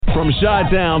From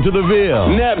Chi-Town to the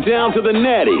Ville, Nap Down to the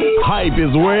Natty, Hype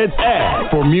is where it's at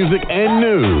for music and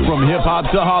news. From hip-hop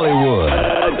to Hollywood.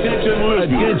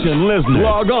 Attention listeners.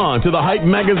 Log on to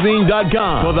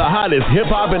thehypemagazine.com for the hottest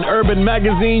hip-hop and urban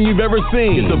magazine you've ever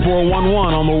seen. Get the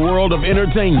 411 on the world of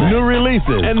entertainment, new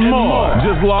releases, and more.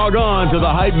 Just log on to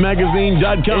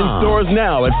thehypemagazine.com. In stores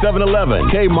now at 7-Eleven,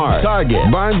 Kmart,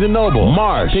 Target, Barnes & Noble,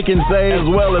 Marsh, Pick and Save, as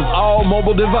well as all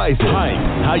mobile devices. Hype,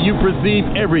 how you perceive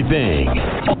everything.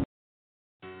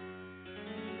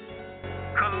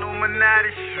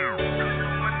 Illuminati shoot.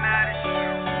 Illuminati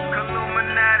shoot.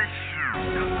 Illuminati shoot.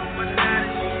 Illuminati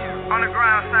shoot.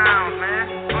 Underground sounds, man.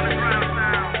 Underground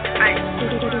sounds. Hey.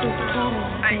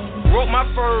 Hey. Wrote my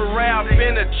first rap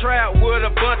in a trap with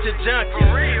a bunch of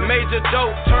junkies. Major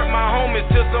dope turned my homies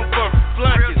to some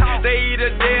flunkies. They either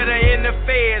dead or in the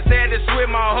feds. Had to switch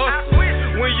my hustle.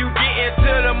 When you get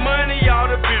into the money, all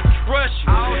the bitches rush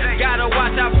you. Gotta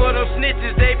watch out for them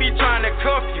snitches. They be trying to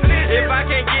cuff you. If I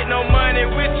can't get no money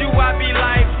with you, I be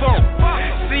like, fuck.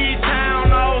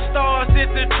 C-Town, All-Stars,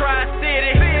 it's the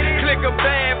Tri-City. Click a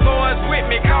bad boys with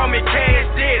me, call me Cash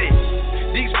Diddy.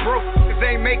 These broke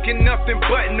ain't making nothing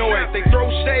but noise. They throw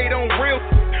shade on real,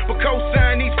 but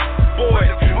co-sign these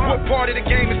boys. What part of the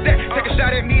game is that? Take a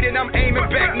shot at me, then I'm aiming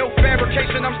back. No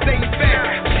fabrication, I'm staying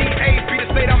fast. G.A. be the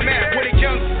state I'm at. With a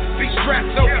young be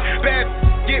strapped so bad,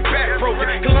 get back broken.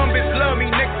 Columbus love me,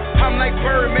 nigga. I'm like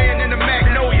Birdman in the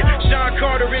Magnolia. Sean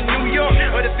Carter in New York,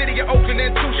 or the city of Oakland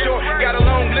and Too Short. Got a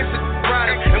long list of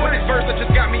riders, and with this verse I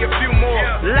just got me a few more.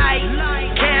 Light,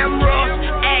 camera,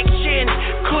 action,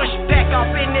 push back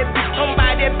off in it.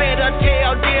 Somebody better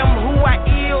tell them who I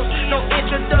is. No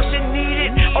introduction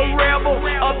needed. A rebel,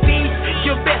 a beast.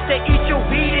 You best to eat your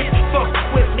beat it. Fuck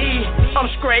with me, I'm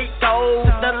straight though.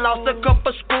 Done lost a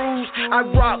couple screws. I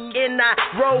rock and I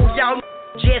roll, y'all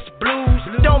just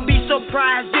blues. Don't be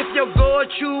surprised if your girl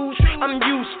choose. I'm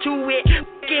used to it.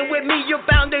 Get with me, you're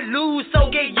bound to lose, so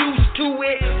get used to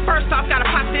it. First off, gotta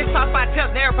pop this off by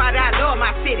telling everybody I love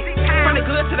my city. From the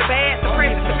good to the bad, the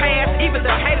present, the past, even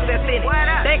the haters that's in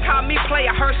it. They call me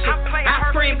Player Hershey. I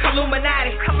scream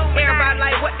Illuminati. Everybody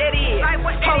like what that is.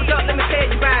 Hold up, let me tell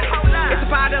you about it. It's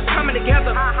about us coming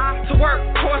together to work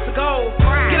towards the goal.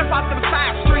 Get up off to the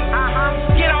side street.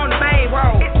 Get on the main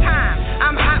road. It's time.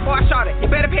 I'm hot boy shorty. You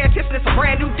better pay attention, it's a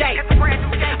brand new day.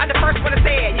 I'm the first one to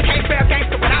say it. You can't spell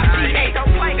gangster without G.A.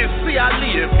 It's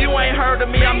C.I.Lee. If you ain't heard of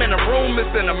me, I'm in a room,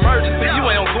 it's an emergency. You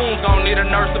ain't on goons, gon' need a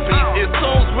nurse to be. It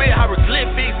tunes with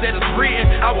hieroglyphics that is written.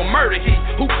 I will murder he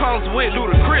who comes with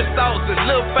ludicrous thoughts and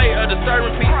little fate of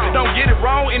disturbing peace. Don't get it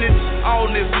wrong in it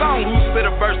on this song. Who spit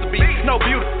a verse to be? No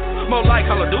beauty. More like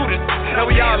Call of Duty. Now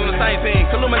we all on the same team.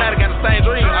 Illuminati got the same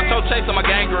dream. I told Chase on my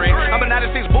gang green. I'm a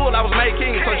 96 bull, I was made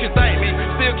king, so she thank me.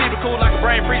 Still keep it cool like a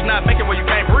brain freeze, not making where you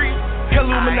can't breathe.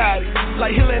 Illuminati,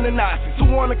 like Hitler and the Nazis,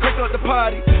 who wanna crank up the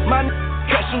party. My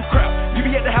catch some crap, you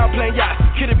be at the house playing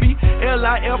Yahtzee. Could it be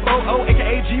L-I-F-O-O,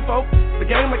 aka G-Fo? The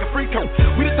game like a free code.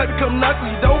 We the type to come knock on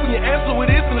your door when you answer with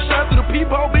this and a shot to the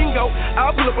people bingo.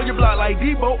 I'll pull up on your block like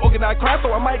Debo, organized crime,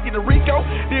 so I might get a Rico.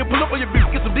 Then pull up on your bitch,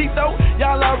 get some deep though.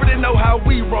 Y'all already know how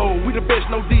we roll. We the best,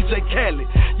 no DJ Khaled.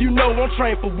 You know I'm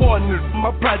trained for one.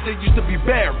 My project used to be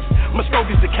Barry. My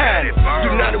stroke is the kindest.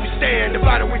 United we stand,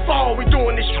 divided we fall. We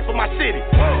doing this shit for my city.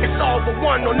 It's all for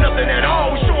one or nothing at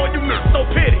all. We showing you niggas no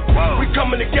pity. We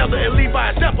coming together and lead by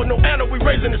example. No anna, we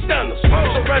raising the standards.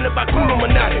 Surrounded by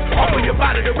Illuminati. Offer your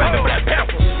body to rather Black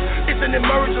Panthers. It's an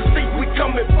emergency. We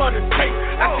coming for the tape.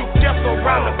 I see death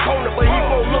around the corner, but he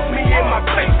won't look me in my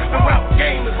face. The rap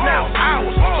game is now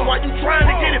ours. So while you trying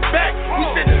to get it back, we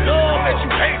send love that you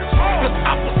hate us. Cause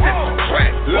opposites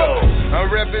attract. Look, I'm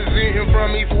representing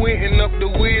from East Winton up the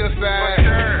wheel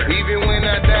side. Even when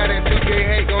I die, that 2K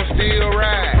hate gon' still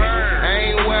ride. I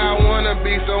ain't where I wanna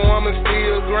be, so I'ma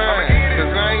still grind.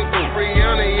 Cause I ain't for free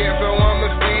on it yet, so I'ma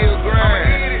still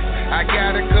grind. I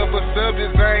got a couple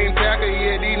subjects, I ain't tackle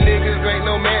yet. These niggas ain't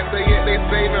no master yet, they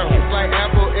saving hoops like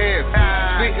Apple S.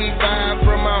 Spitting fire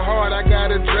from my heart, I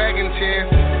got a dragon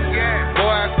chest.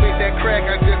 Boy, I spit that crack,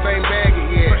 I just ain't bag it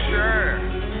yet. For sure.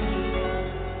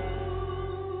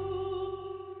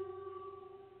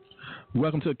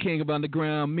 Welcome to King of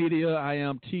Underground Media. I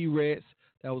am T-Recx.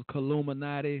 That was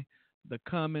Illuminati, The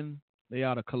Coming. They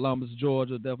out of Columbus,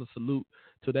 Georgia. Definitely salute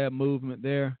to that movement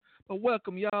there. But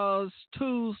welcome, y'all. It's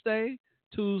Tuesday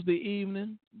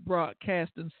evening,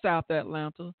 broadcasting South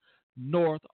Atlanta,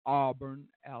 North Auburn,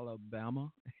 Alabama.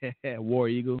 War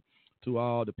Eagle to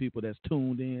all the people that's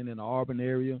tuned in the Auburn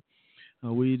area.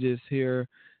 We just here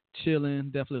chilling.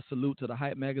 Definitely a salute to the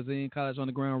Hype Magazine, College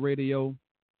Underground Radio.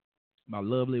 My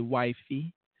lovely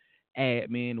wifey,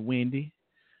 admin Wendy.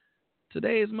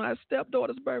 Today is my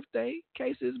stepdaughter's birthday.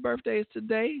 Casey's birthday is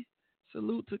today.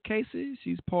 Salute to Casey.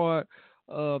 She's part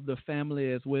of the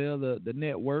family as well, the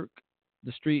network,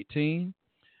 the street team.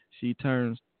 She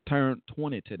turned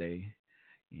 20 today.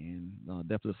 And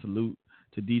definitely salute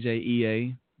to DJ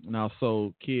EA and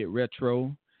also Kid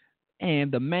Retro.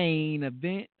 And the main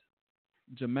event,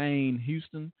 Jermaine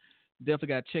Houston. Definitely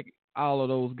got to check all of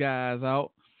those guys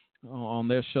out on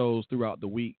their shows throughout the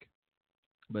week.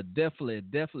 But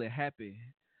definitely happy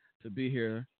to be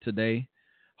here today.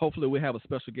 Hopefully we have a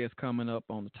special guest coming up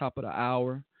on the top of the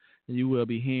hour. And you will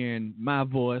be hearing my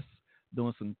voice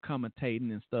doing some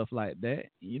commentating and stuff like that.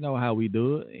 You know how we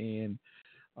do it. And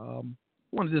I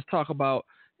want to just talk about,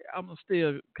 I'm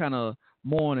still kind of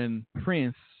mourning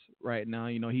Prince right now.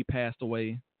 You know, he passed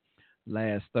away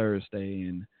last Thursday.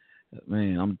 And,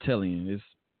 man, I'm telling you, it's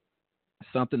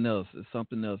something else. It's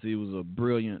something else. He was a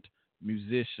brilliant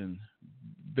musician,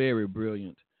 very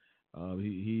brilliant.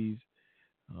 He's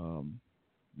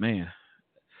man,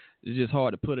 it's just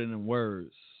hard to put it in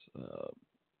words.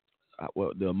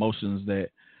 The emotions that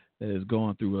is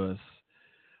going through us.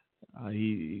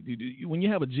 When you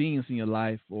have a genius in your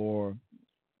life or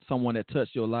someone that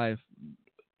touched your life,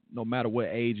 no matter what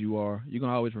age you are, you're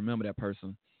gonna always remember that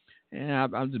person. And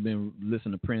I've just been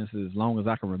listening to Prince as long as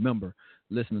I can remember,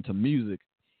 listening to music,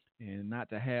 and not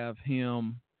to have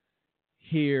him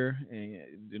here and,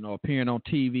 you know, appearing on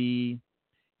TV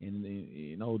and,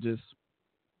 you know, just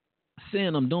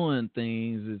seeing him doing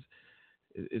things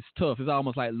it's tough. It's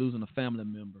almost like losing a family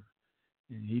member.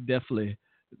 And he definitely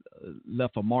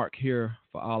left a mark here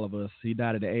for all of us. He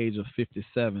died at the age of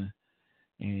 57.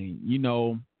 And, you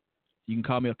know, you can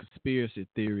call me a conspiracy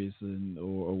theorist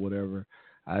or whatever.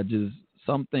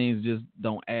 Some things just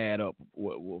don't add up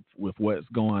with what's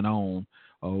going on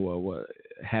or what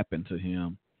happened to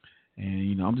him. And,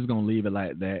 you know, I'm just going to leave it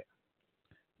like that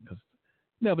because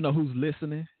you never know who's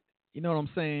listening. You know what I'm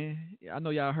saying? I know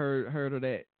y'all heard of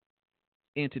that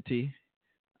entity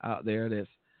out there that's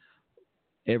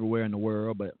everywhere in the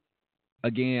world. But,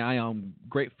 again, I am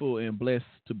grateful and blessed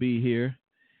to be here.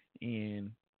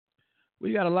 And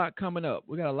we got a lot coming up.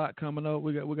 We got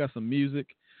some music.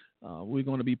 We're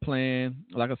going to be playing.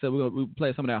 Like I said, we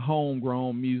played some of that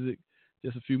homegrown music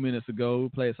just a few minutes ago. We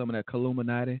played some of that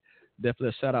Illuminati. Definitely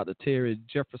a shout out to Terry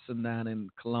Jefferson down in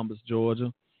Columbus,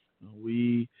 Georgia.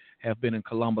 We have been in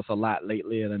Columbus a lot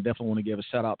lately, and I definitely want to give a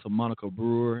shout out to Monica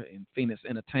Brewer and Phoenix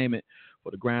Entertainment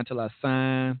for the Grind Till I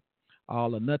Sign,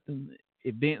 All or Nothing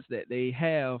events that they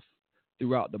have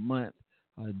throughout the month.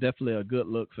 Definitely a good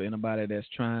look for anybody that's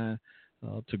trying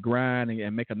to grind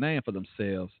and make a name for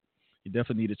themselves. You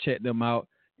definitely need to check them out,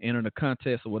 enter the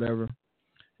contest or whatever.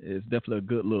 It's definitely a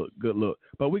good look.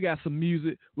 But we got some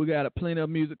music. We got plenty of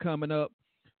music coming up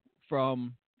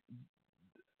from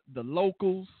the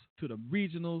locals to the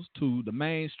regionals to the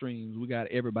mainstreams. We got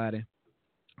everybody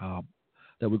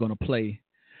that we're going to play.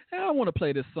 And I want to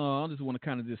play this song. I just want to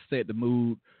kind of just set the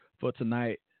mood for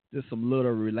tonight. Just some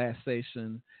little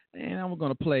relaxation. And I'm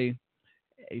going to play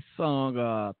a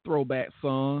song, throwback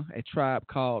song, A Tribe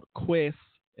Called Quest,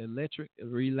 Electric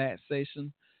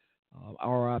Relaxation.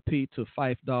 R.I.P. to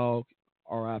Phife Dawg,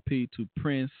 R.I.P. to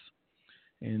Prince,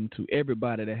 and to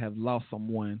everybody that have lost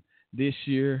someone this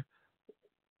year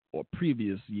or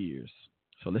previous years.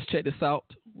 So let's check this out.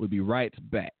 We'll be right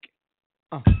back.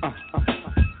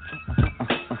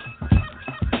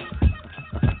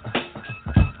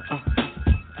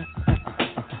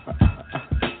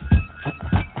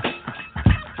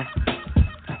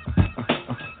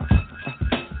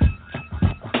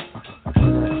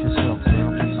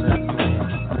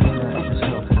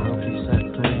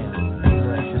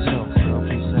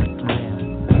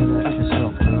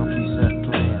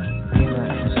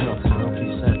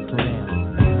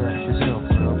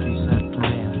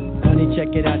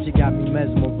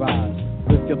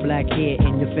 Black hair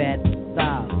and your fat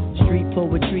style. Street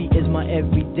poetry is my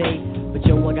everyday. But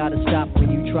yo, I gotta stop when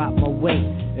you drop my weight.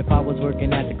 If I was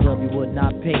working at the club, you would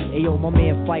not pay. Ayo, my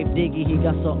man Phife Diggy, he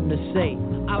got something to say.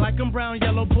 I like him brown,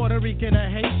 yellow, Puerto Rican, or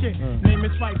Haitian. Name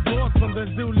is Phife Dawg from the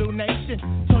Zulu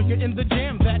Nation. So you're in the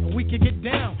jam that we can get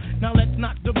down. Now let's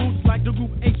knock the boots like the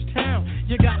group H-Town.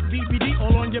 You got BBD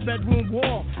all on your bedroom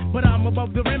wall. But I'm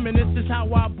above the rim and this is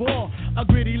how I ball. A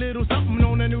gritty little something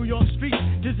on the New York street.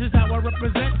 This is how I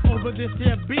represent over this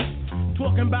here beat.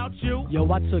 Talking about you.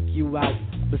 Yo, I took you out.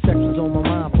 But sex was on my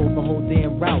mind for the whole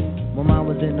damn route. My mind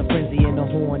was in a frenzy in a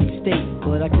horny state.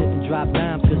 But I couldn't drop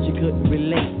dimes cause you couldn't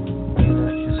relate.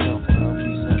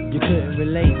 You couldn't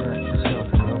relate.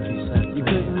 You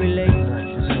couldn't relate.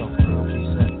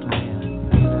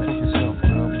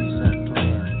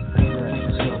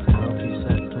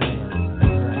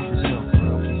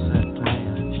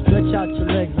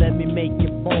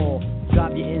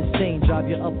 insane, drive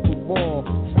you up the wall.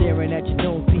 Staring at your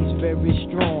known piece, very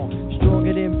strong.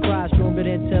 Stronger than pride, stronger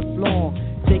than Teflon.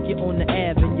 Take you on the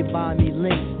Ave and you buy me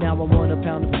links. Now I want a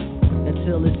pound of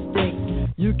until it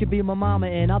stinks. You could be my mama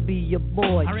and I'll be your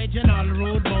boy. Original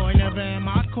rude boy, never am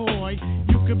I coy.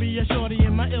 You could be a shorty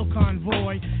in my ill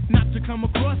convoy. Not to come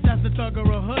across as a thug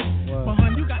or a hood. Wow. But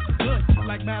hun, you got the goods,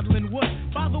 like Madeline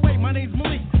Wood. By the way, my name's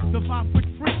Malik, the 5-foot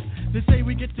freak. They say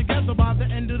we get together by the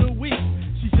end of the week.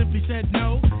 She simply said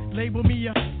no, label me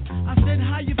a. I said,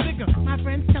 how you figure? My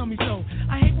friends tell me so.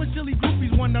 I hate when silly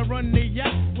groupies wanna run their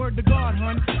yacht. Word to God,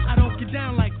 hun, I don't get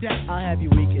down like that. I'll have you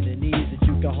weak in the knees that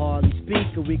you can hardly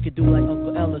speak. Or we could do like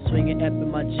Uncle Ella swinging F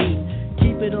in my Jeep.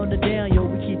 Keep it on the down, yo,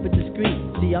 we keep it discreet.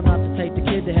 See, I'm not the type of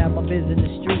kid to have my biz in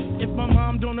the street. If my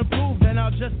mom don't approve, then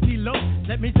I'll just elope.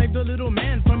 Let me take the little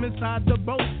man from inside the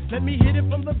boat. Let me hit it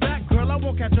from the back, girl, I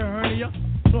won't catch a hernia.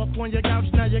 Soft on your couch,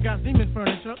 now you got Siemens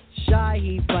furniture. Shy,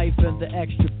 he fight from the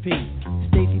extra P.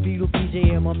 Stacy Beetle,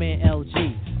 PJ, and my man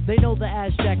LG. They know the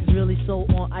ass jack is really so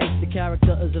on ice. The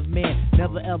character is of man,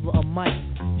 never ever a mice.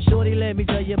 Shorty, let me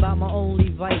tell you about my only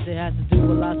vice. It has to do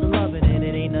with lots of loving, and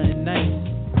it ain't nothing nice.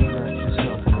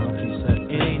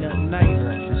 It ain't nothing nice.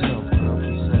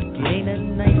 It ain't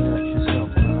nothing nice.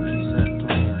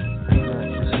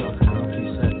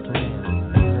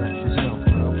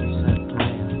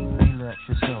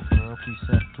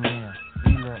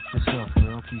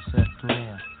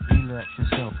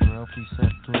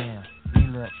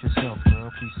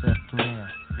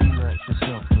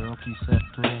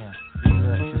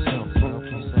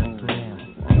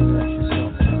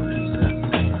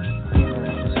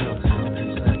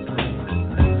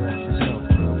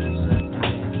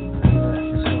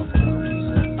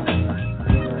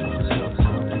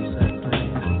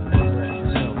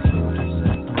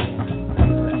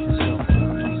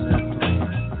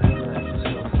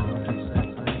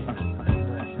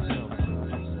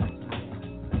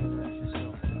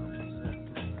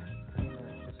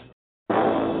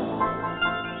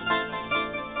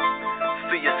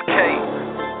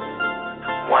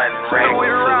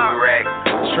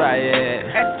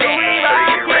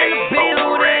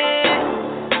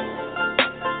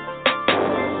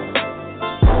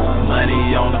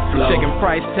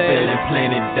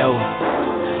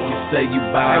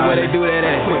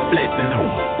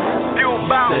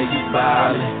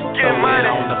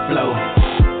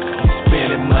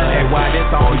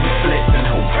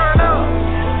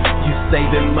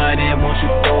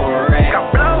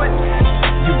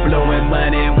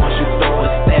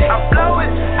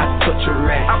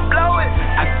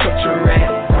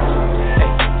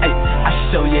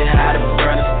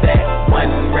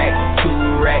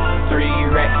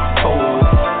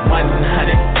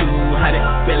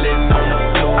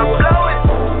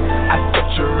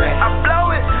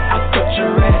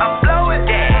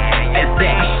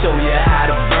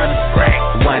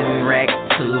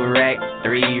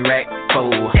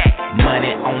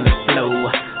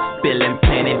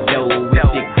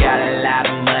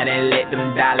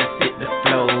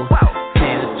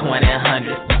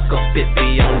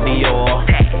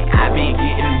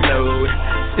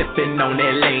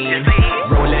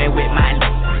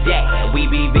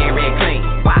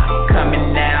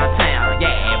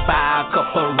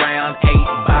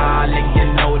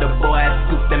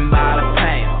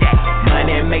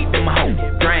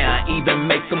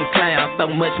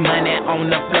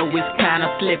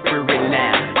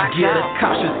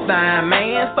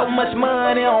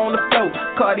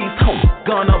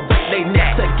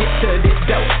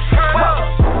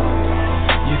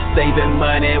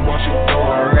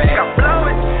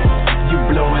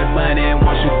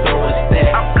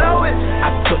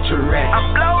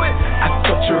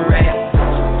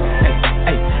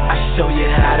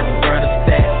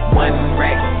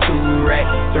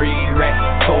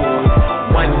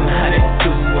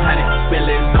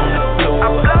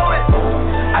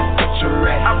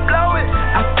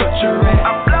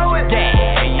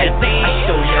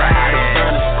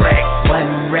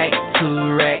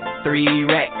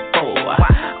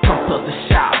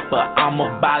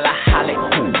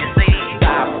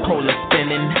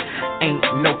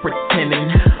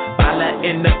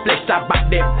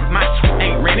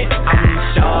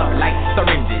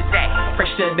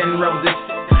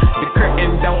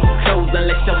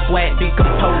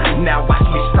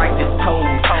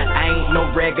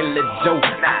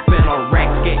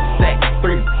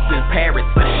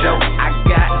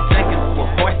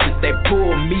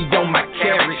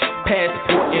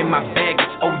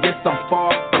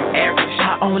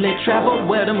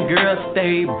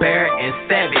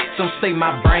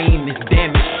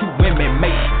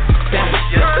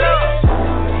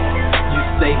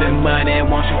 Money,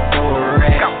 won't you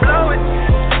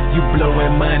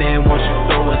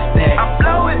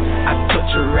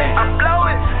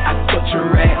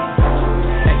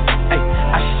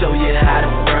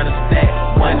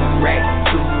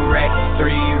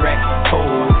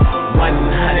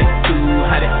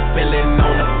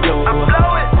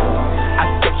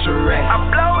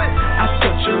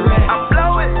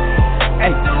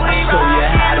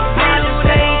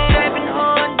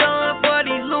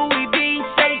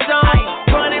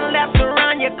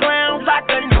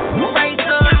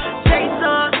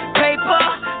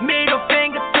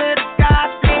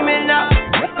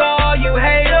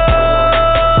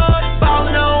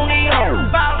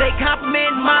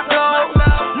my clothes.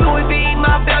 Louis V,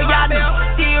 my belt, y'all know.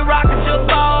 Still rockin' your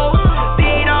balls.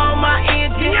 Beat on my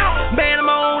engine. Man, I'm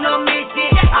on a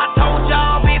mission. I told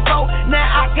y'all before, now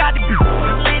I got to be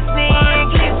listening,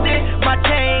 glistening. My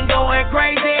chain going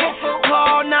crazy.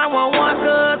 Call 911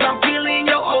 cause I'm killing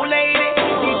your old lady.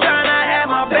 She tryna have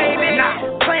my baby.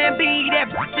 Plan B, that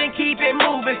bitch and keep it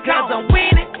moving. Cause I'm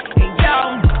winning and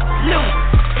y'all lose.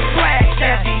 Swag,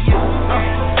 that's you.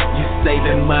 You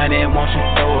saving money, won't you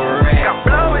throw a rack? I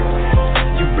blow it.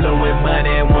 You blowing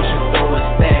money, won't you throw a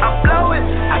stack? I blow it.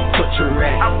 I put your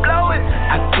rack. I blow it.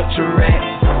 I put your rack.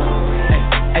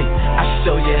 Hey, I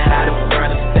show you how to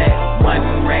burn a stack.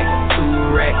 1 rack,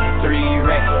 2 rack, 3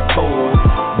 rack,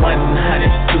 4. 100,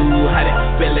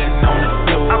 200, spilling on the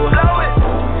floor. I blow it.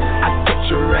 I put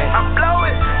your rack. I blow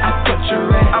it. I put your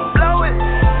rack. I blow it.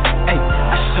 Hey,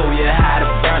 I show you how to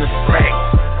burn a stack.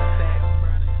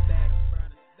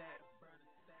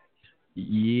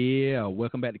 Yeah,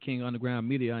 welcome back to King Underground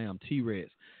Media. I am T-Recx.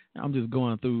 I'm just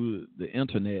going through the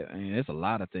internet, and there's a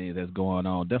lot of things that's going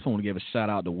on. Definitely want to give a shout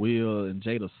out to Will and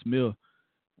Jada Smith.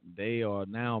 They are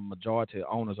now majority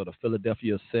owners of the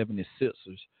Philadelphia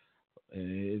 76ers.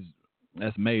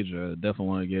 That's major. Definitely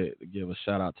want to give a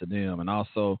shout out to them. And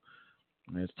also,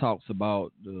 there's talks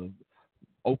about the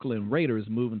Oakland Raiders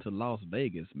moving to Las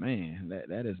Vegas. Man,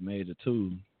 that is major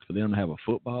too. For them to have a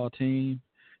football team,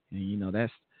 and you know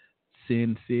that's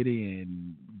Sin City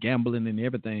and gambling and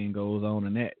everything goes on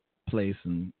in that place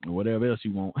and whatever else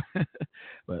you want.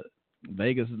 But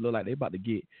Vegas look like they about to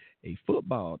get a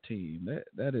football team.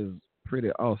 That is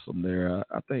pretty awesome there.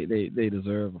 I think they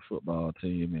deserve a football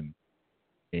team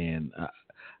and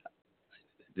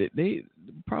they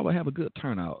probably have a good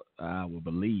turnout, I would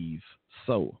believe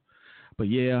so. But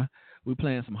yeah, we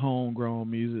playing some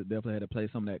homegrown music. Definitely had to play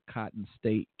some of that Cotton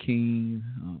State King.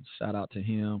 Shout out to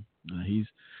him. He's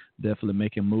definitely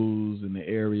making moves in the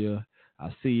area. I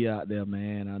see you out there,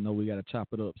 man. I know we got to chop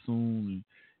it up soon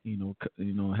and,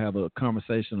 have a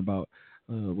conversation about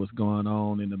what's going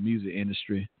on in the music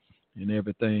industry and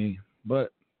everything.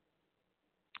 But,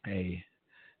 hey,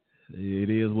 it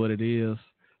is what it is.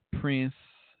 Prince,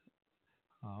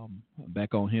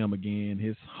 back on him again.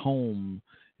 His home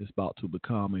is about to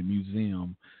become a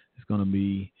museum. It's going to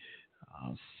be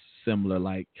similar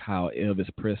like how Elvis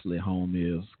Presley home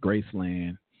is,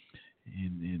 Graceland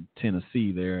in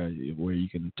Tennessee there, where you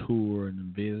can tour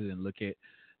and visit and look at,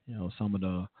 some of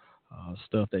the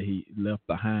stuff that he left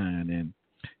behind. And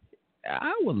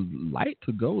I would like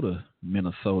to go to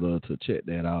Minnesota to check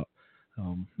that out.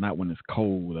 Not when it's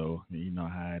cold, though. You know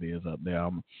how it is up there.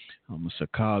 I'm a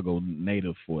Chicago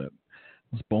native for it.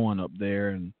 I was born up there,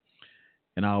 and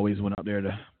I always went up there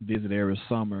to visit every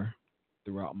summer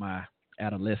throughout my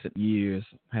adolescent years.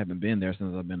 Haven't been there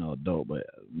since I've been an adult, but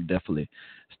definitely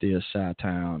still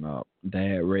Chi-Town.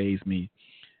 Dad raised me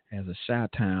as a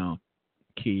Chi-Town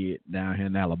kid down here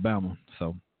in Alabama,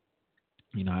 so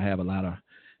I have a lot of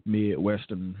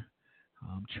Midwestern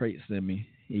traits in me,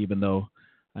 even though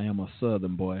I am a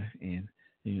Southern boy, and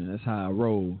that's how I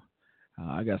roll.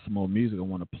 I got some more music I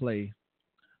want to play.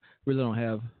 Really don't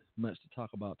have much to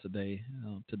talk about today.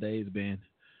 Today's been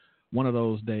one of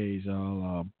those days,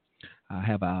 y'all. I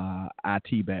have a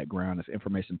IT background, it's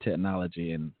information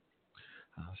technology, and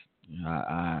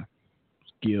I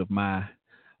give my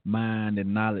mind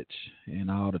and knowledge and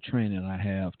all the training I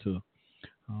have to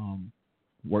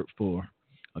work for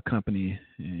a company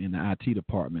in the IT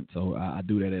department. So I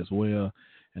do that as well,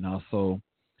 and also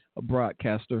a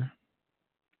broadcaster.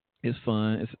 It's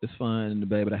fun. It's fun to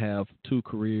be able to have two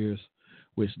careers,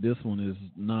 which this one is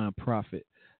non-profit,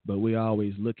 but we're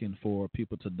always looking for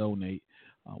people to donate.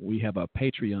 We have a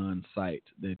Patreon site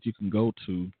that you can go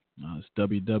to. It's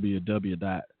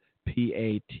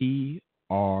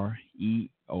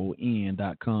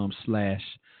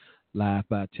www.patreon.com/Live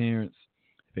by Terrence.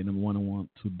 If anyone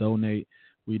wants to donate,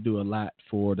 we do a lot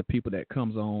for the people that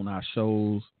comes on our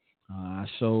shows. Our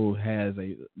show has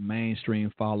a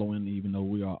mainstream following, even though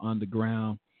we are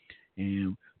underground,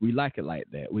 and we like it like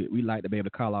that. We like to be able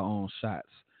to call our own shots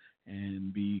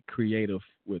and be creative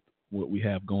with what we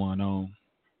have going on.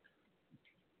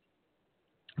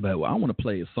 But I want to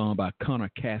play a song by Connor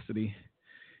Cassidy.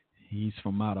 He's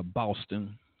from out of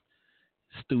Boston,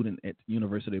 student at the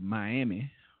University of Miami.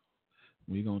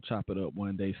 We're going to chop it up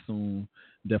one day soon.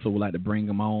 Definitely would like to bring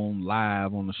him on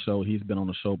live on the show. He's been on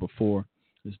the show before.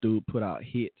 This dude put out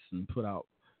hits and put out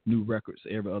new records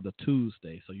every other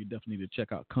Tuesday. So you definitely need to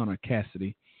check out Connor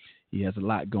Cassidy. He has a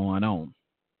lot going on.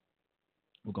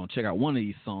 We're going to check out one of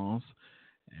these songs.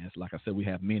 And it's like I said, we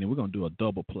have many. We're going to do a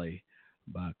double play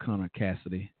by Connor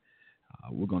Cassidy.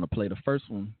 We're going to play the first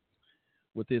one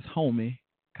with his homie,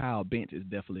 Kyle Bent is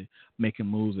definitely making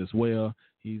moves as well.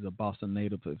 He's a Boston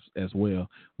native as well.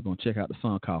 We're going to check out the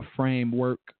song called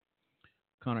Framework.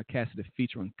 Connor Cassidy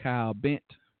featuring Kyle Bent.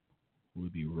 We'll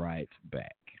be right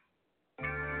back.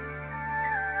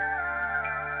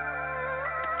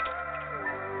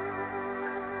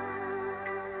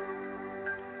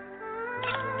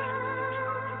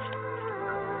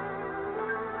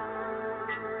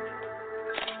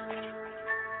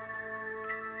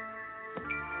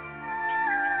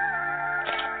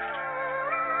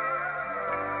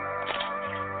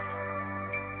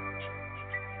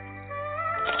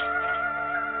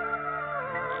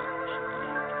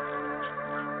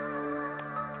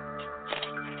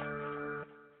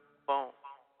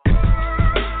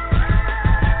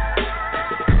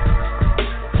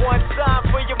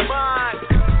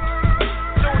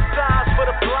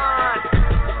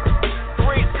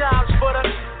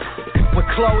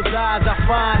 Closed eyes, I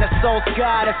find a soul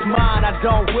sky that's mine. I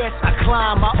don't wish I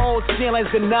climb. My old ceilings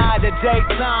denied. The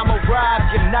daytime arrives.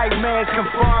 Your nightmares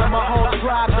confirm. My whole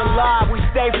tribe's alive. We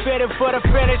stay fitted for the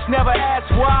finish. Never ask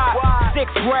why.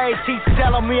 Sixth grade teach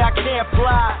telling me I can't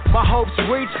fly. My hopes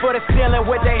reach for the ceiling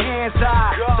with their hands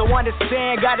high. So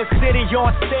understand, got the city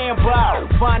on standby.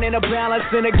 Finding a balance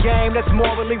in a game that's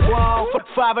morally wrong.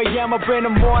 5 a.m. up in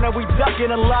the morning, we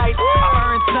ducking the light.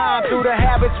 I earn time through the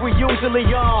habits we usually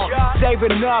on.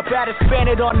 Saving up, had to spend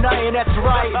it on nothing, that's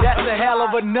right. That's a hell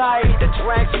of a night. The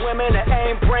drink swimming, the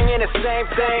aim bringing the same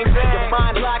thing. Your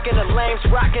mind locking, the lames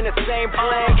rocking the same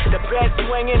plane. The bed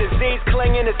swinging, the Z's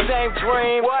clinging the same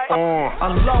dream. A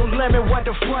low limit, what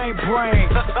the frame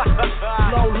brings.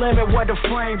 Low limit, what the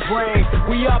frame brings.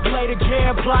 We up late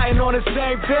again, plotting on the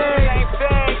same thing.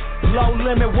 Low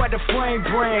limit, what the frame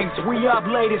brings. We up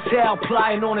late as hell,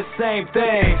 plotting on the same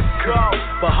thing.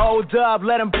 But hold up,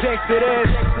 let them picture this.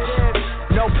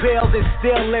 No pills, it's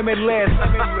still limitless.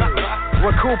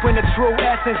 Recouping the true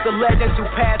essence, the legends who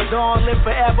passed on live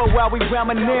forever while we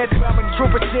reminisce.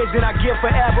 True precision, I give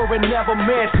forever and never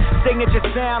miss. Signature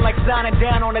sound like signing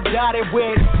down on a dotted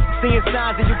width. Seeing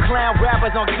signs of you clown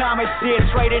rappers on common shit.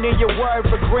 Trading in your word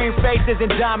for green faces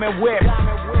and diamond whips.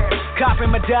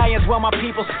 Copping medallions while my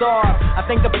people starve. I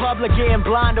think the public getting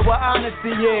blind to what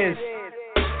honesty is.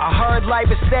 I heard life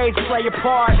is stage, play a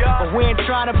part. But we ain't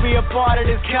trying to be a part of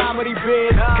this comedy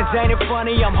biz. Cause ain't it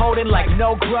funny, I'm holding like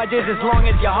no grudges. As long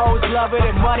as your hoes love it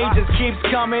and money just keeps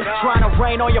coming. Trying to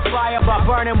rain on your fire by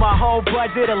burning my whole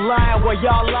budget. A lion where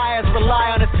y'all liars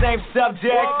rely on the same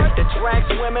subject. The drink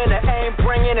swimming, the aim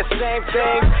bringing the same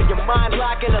thing. Your mind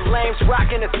locking, the lames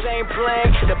rocking the same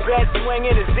bling. The bed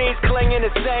swinging, the Z's clinging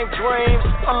the same dreams.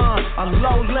 A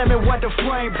low limit, what the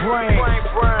frame brings.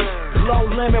 Low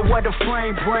limit, what the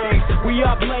frame brings. We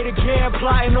up late again,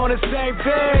 plotting on the same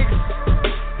things.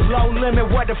 Low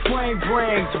limit, what the frame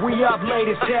brings. We up late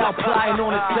as hell, plotting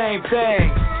on the same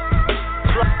thing.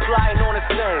 Plotting on the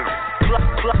same.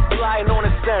 Plotting on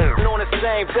the same. On the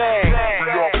same thing.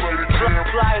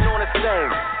 Plotting on the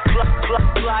same.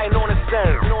 Plotting on the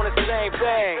same. On the same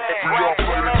thing. Plotting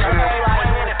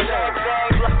on the same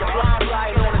thing.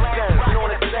 Plotting on the same. On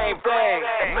the same thing.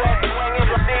 Swinging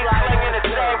the thing, swinging the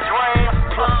same dream.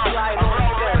 Plotting on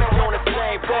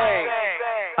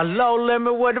a low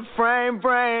limit what the frame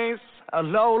brings. A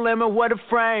low limit what the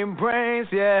frame brings,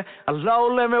 yeah. A low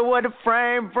limit what the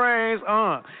frame brings,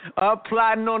 Up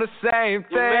plotting on the same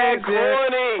things,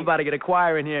 yeah. I'm about to get a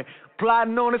choir in here.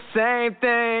 Plotting on the same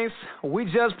things. We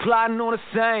just plotting on the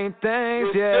same things,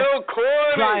 yeah.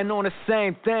 Plotting on the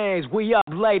same things. We up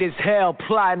late as hell,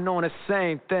 plotting on the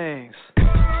same things.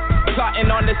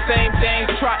 Plotting on the same things,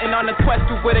 trotting on the quest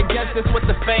to win against us with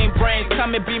the fame brains.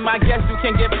 Come and be my guest, you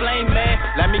can get flame, man.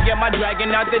 Let me get my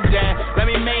dragon out the den. Let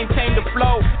me maintain the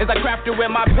flow as I craft it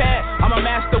with my pen. I'm a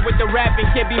master with the rap and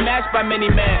can't be matched by many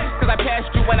men. Cause I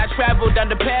passed you when I traveled down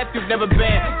the path you've never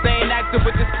been. Staying active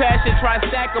with this passion, try and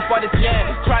stack up all this yen.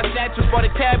 Try and snatch up all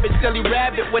the cabbage, silly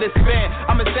rabbit with a spin.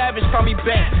 I'm a savage, call me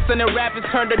Ben. Sending rappers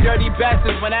turn to dirty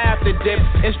bastards when I have to dip.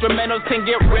 Instrumentals can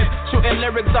get ripped. Shooting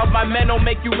lyrics off my men don't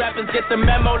make you rappers get the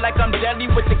memo like I'm deadly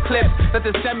with the clips. That's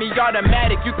a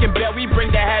semi-automatic, you can bet we bring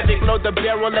the havoc. Load the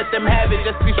barrel, let them have it.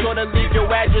 Just be sure to leave your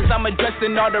address. I'm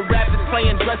addressing all the rappers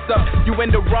playing dress up. You in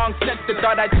the wrong sector,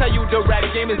 thought I'd tell you the rap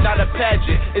game is not a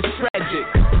pageant. It's tragic.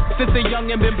 Since a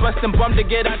youngin' been bustin' bum to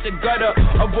get out the gutter,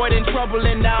 avoiding trouble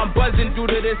and now I'm buzzing due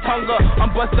to this hunger.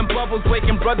 I'm busting bubbles,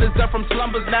 waking brothers up from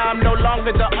slumbers. Now I'm no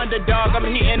longer the underdog. I'm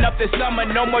heating up this summer.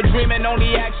 No more dreaming,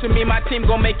 only action. Me, my team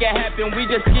gon' make it happen. We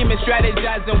just scheming,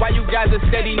 strategizing. Why you guys are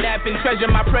steady napping? Treasure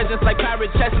my presence like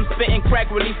pirate chest. I'm spitting crack,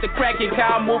 release the crack and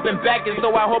cow moving back. And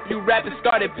so I hope you rappers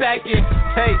started packing.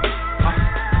 Hey.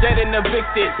 getting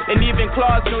evicted. And even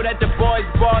Claus knew that the boys'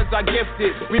 bars are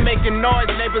gifted. We making noise,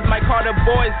 neighbors might call the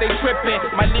boys, they tripping.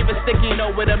 Might leave a sticky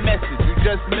note with a message, you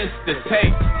just missed this. Hey,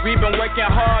 we been working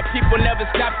hard, people never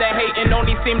stop that hating.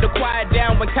 Only seem to quiet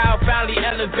down when Kyle finally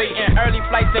elevating. Early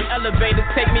flights and elevators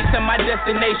take me to my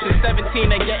destination.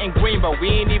 17 and getting green, but we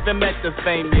ain't even met the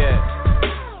fame yet.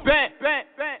 Bang.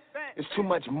 There's too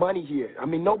much money here. I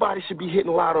mean, nobody should be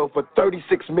hitting lotto for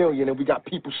 $36 million and we got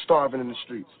people starving in the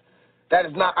streets. That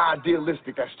is not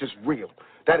idealistic. That's just real.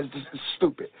 That is just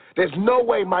stupid. There's no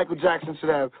way Michael Jackson should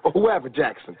have, or whoever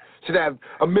Jackson, should have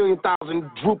 $1 million,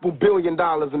 quadruple billion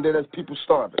dollars, and then there's people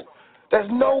starving. There's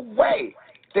no way.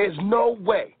 There's no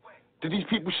way that these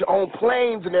people should own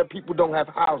planes and their people don't have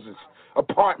houses,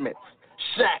 apartments,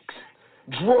 shacks,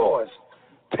 drawers,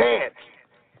 pants.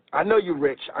 I know you're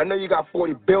rich. I know you got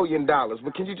 $40 billion,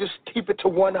 but can you just keep it to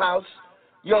one house?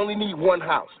 You only need one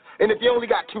house. And if you only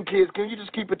got 2 kids, can you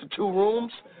just keep it to 2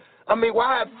 rooms? I mean,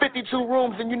 why have 52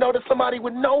 rooms and you know there's somebody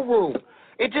with no room?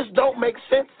 It just don't make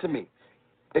sense to me.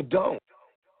 It don't.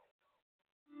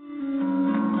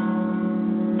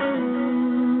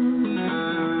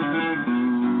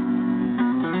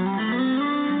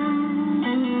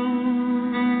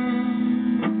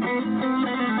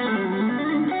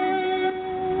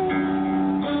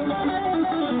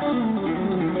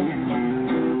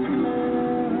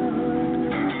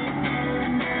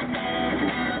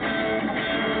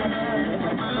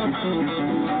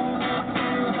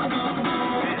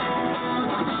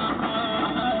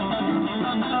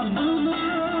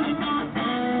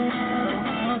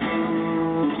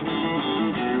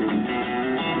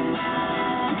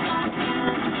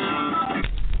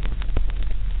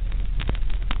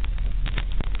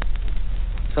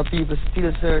 So people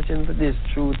still searching for this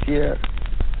truth here.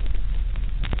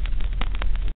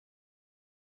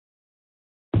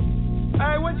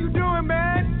 Hey, what you doing,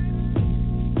 man?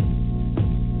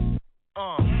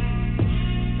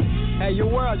 Hey, your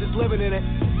world, just living in it.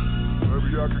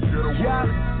 Maybe I could get away. Yeah.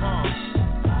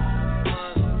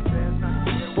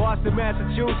 Boston,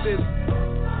 Massachusetts,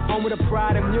 home of the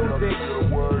pride of music.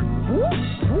 Whoop,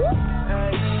 whoop.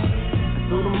 Hey.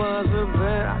 Through the months of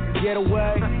it, I can get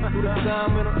away. Through the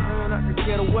time in the hood, I can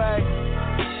get away.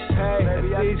 Hey, at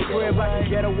these crib, I can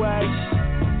get away.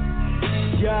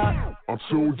 Yeah. I'm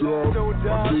tuned up,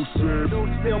 I'm loose ends.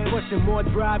 Still pushing more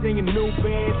drive than your new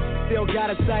bands. Still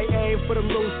got a tight aim for the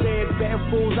loose ends. Betting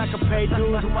fools I can pay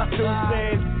dues with my 2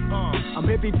 cents. I'm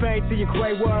hippie paint to your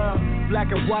gray world.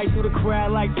 Black and white through the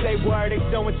crowd like say word. They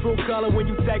showing true color when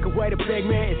you take away the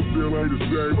pigment. Still ain't the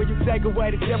same. When you take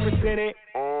away the difference in it.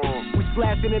 We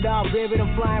splashing it all vivid.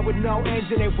 I'm flying with no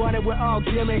engine. They running with all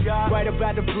gimmicks. Right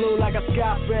about the blue like a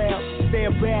sky fail.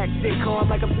 Stand back, sit calm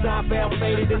like I'm Seinfeld.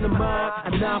 Faded in the mind.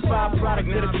 A 9-5 product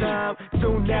at a time.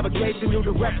 Tune navigation, new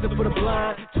direction for the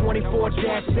blind.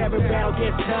 24-7 battle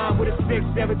against time with a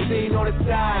 617 on the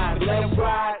side. Let 'em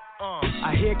ride.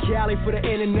 I hear Cali for the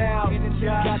in and out.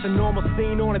 Got the normal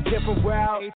scene on a different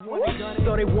route.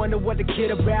 So they wonder what the kid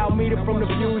about. Meet it from the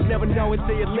views, never know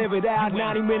until you live it out.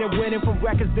 90-minute winning from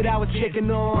records that I was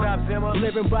kicking on.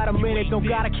 Living by the minute, don't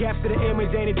gotta capture the image,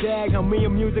 ain't it dag? How me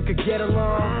and music could get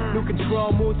along. New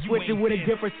control, mood switching with a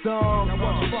different song.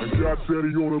 And God said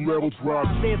he on a level drop.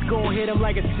 It's gon' hit him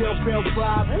like a chill pill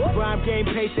drop. Rhyme game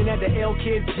patient at the ill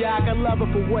kid's jock. I love it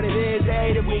for what it is,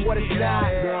 hate it for what it's not.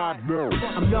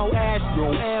 I'm no Ash,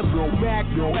 no M, no Mac,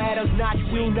 no Adams, not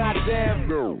you, not them.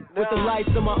 With the lights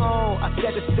of my own, I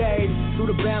set the stage. Through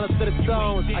the balance of the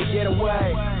tones, I get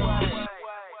away.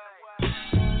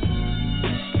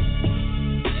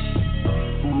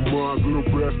 Through the minds of the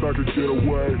best, I could get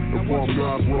away. If I'm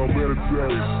not what I'm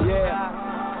meditating. Yeah.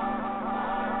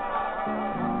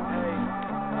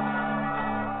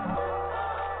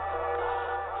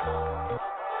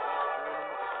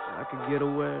 I could get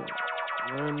away.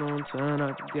 Run on time,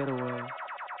 I could get away.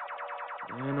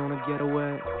 Run on a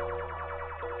getaway.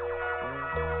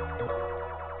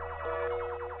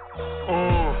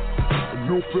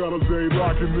 New fellas ain't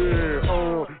locking in.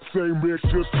 Same mix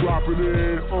just dropping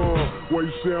in. Why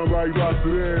you sound like lots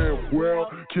of them? Well,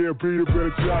 can't beat it,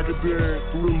 better jock it then.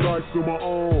 Through the lights of my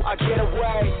own, I get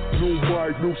away. New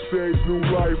mic, new stage, new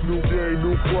life, new game,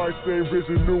 new price, same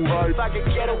vision, new height. If I could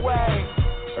get away.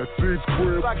 At C's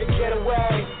crib, if I could get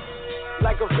away.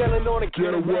 Like a villain on a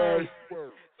getaway.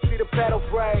 See the pedal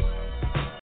break.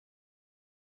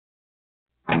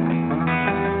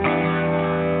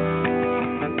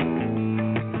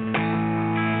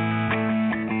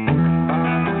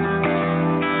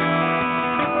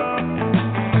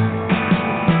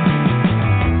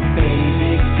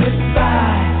 Baby,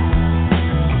 goodbye.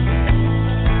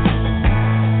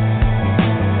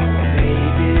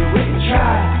 Baby, we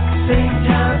tried.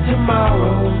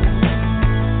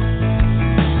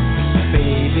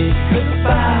 Baby,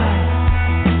 goodbye.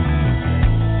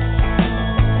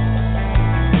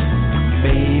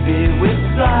 Baby, we'll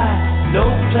fly, no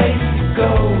place to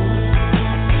go.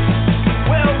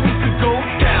 Well, we could go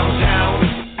downtown.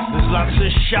 There's lots of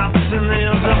shops and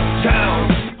there's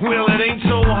uptown. Well, it ain't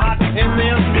so hot and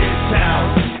there's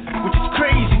midtown, which is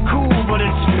crazy cool, but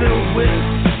it's filled with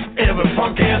every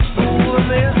punk ass fool, and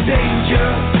there's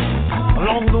danger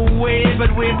along the way,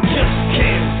 but we just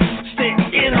can't stay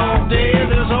in all day.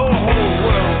 There's a whole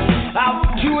world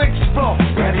out to explore.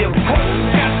 Grab your coat,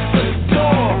 got the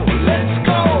door. Let's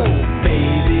go,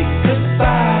 baby,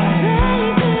 goodbye.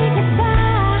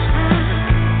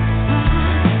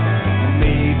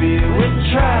 Maybe we'll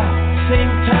try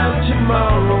same time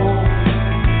tomorrow.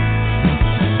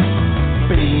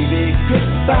 Baby,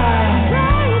 goodbye.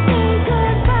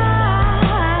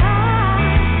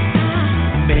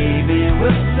 Baby,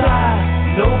 we'll fly,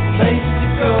 no place to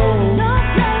go.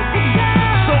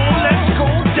 So let's go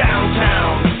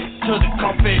downtown to the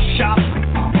coffee shop.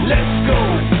 Let's go,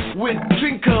 we'll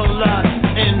drink a lot,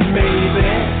 and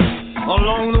maybe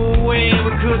along the way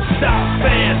we could stop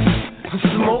and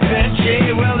smoke that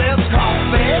J. Well, there's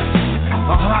coffee,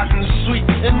 hot and sweet,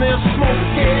 and there's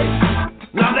smoking.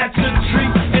 Now that's a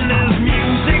treat, and there's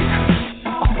music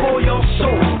for your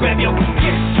soul. Grab your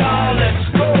guitar, let's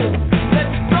go.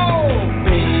 Let's go,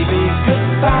 baby,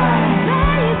 goodbye.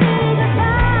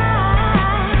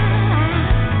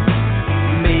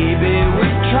 Maybe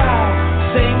we'll try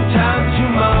same time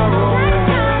tomorrow.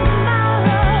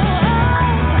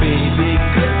 Baby,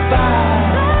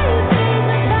 goodbye.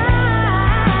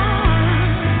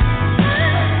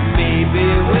 Maybe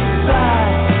we'll fly,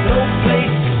 no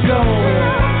place to go.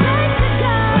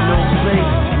 No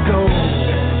place to go.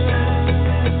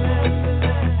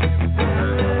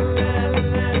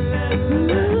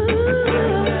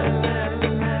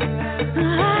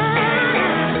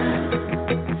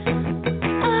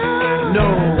 No,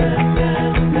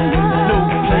 no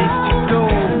place to go.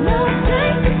 No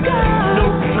place to go. No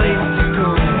place to go.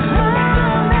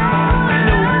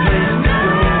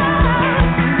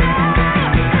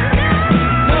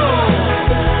 No,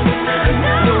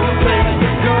 no place to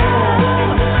go.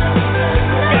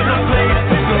 Got no place to go.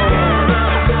 Got no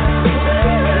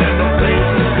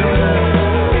place to go.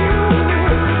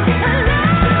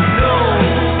 No,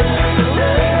 no place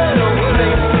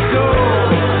to go.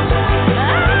 Got no place to go.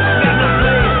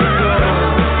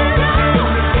 No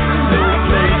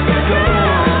place to go. No, no place to go.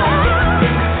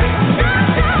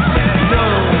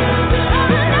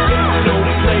 No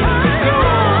place to go. Get no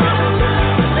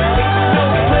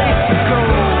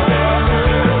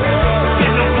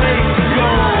place to go.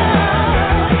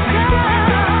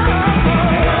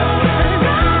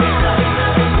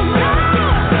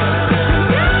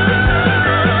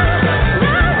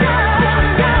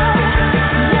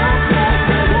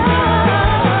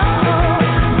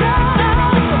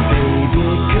 Baby,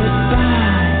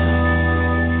 goodbye.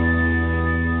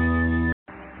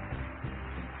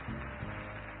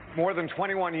 More than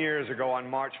 21 years ago, on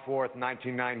March 4th,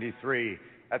 1993,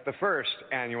 at the first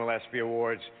annual ESPY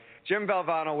Awards, Jim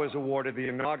Valvano was awarded the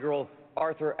inaugural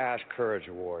Arthur Ashe Courage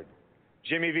Award.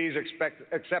 Jimmy V's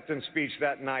acceptance speech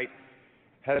that night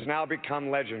has now become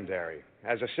legendary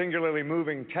as a singularly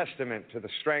moving testament to the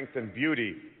strength and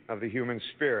beauty of the human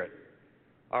spirit.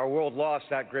 Our world lost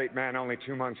that great man only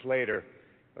 2 months later,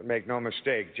 but make no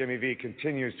mistake, Jimmy V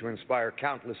continues to inspire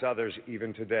countless others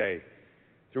even today.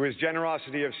 Through his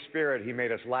generosity of spirit, he made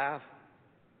us laugh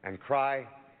and cry,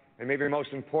 and maybe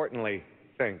most importantly,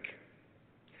 think.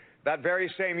 That very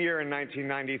same year in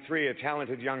 1993, a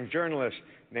talented young journalist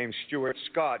named Stuart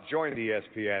Scott joined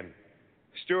ESPN.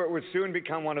 Stuart would soon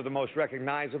become one of the most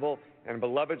recognizable and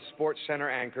beloved Sports Center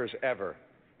anchors ever,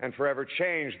 and forever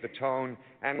changed the tone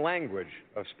and language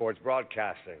of sports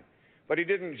broadcasting. But he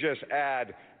didn't just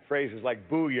add phrases like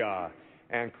booyah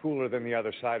and cooler than the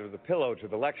other side of the pillow to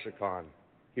the lexicon.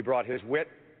 He brought his wit,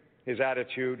 his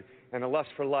attitude, and a lust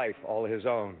for life all his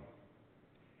own.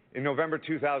 In November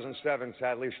 2007,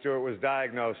 sadly, Stuart was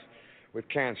diagnosed with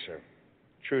cancer.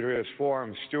 True to his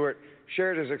form, Stuart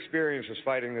shared his experiences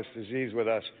fighting this disease with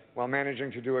us while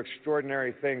managing to do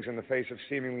extraordinary things in the face of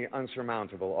seemingly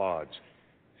unsurmountable odds.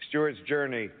 Stuart's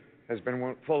journey has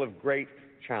been full of great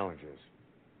challenges,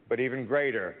 but even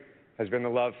greater has been the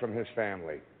love from his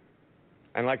family.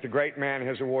 And like the great man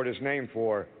his award is named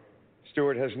for,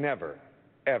 Stuart has never,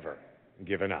 ever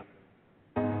given up.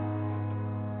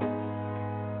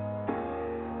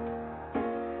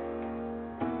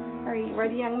 Are you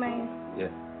ready, young man?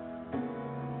 Yeah.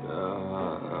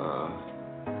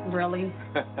 Really?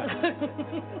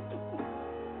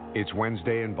 It's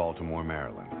Wednesday in Baltimore,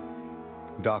 Maryland.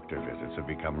 Doctor visits have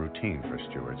become routine for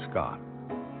Stuart Scott.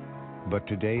 But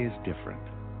today is different.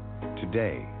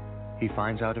 Today, he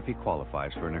finds out if he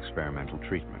qualifies for an experimental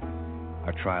treatment,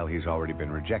 a trial he's already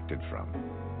been rejected from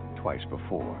twice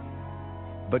before.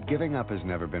 But giving up has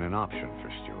never been an option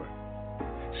for Stuart.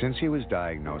 Since he was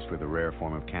diagnosed with a rare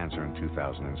form of cancer in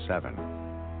 2007,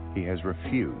 he has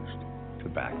refused to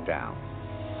back down.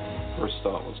 First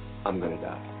thought was, I'm going to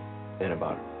die. Then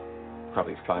about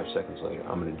probably 5 seconds later,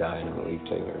 I'm going to die and I'm going to leave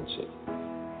Taylor and Sid.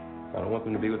 I don't want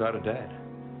them to be without a dad.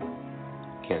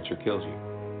 Cancer kills you.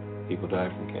 People die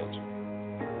from cancer.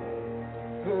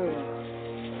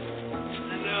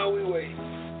 And now we wait.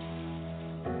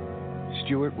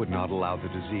 Stuart would not allow the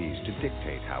disease to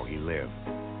dictate how he lived.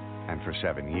 And for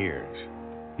 7 years,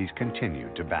 he's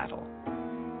continued to battle.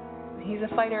 He's a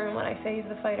fighter, and when I say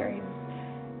he's a fighter, he's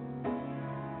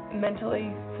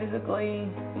mentally, physically,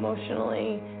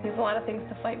 emotionally. He has a lot of things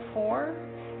to fight for,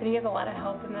 and he has a lot of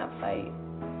help in that fight.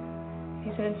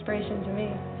 He's an inspiration to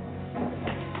me.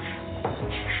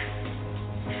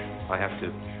 I have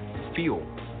to feel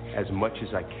as much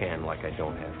as I can like I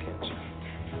don't have cancer.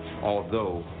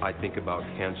 Although I think about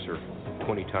cancer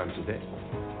 20 times a day.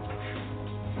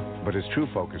 But his true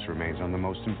focus remains on the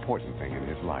most important thing in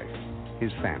his life,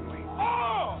 his family.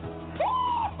 Oh!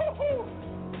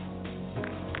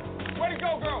 Way to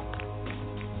go, girl!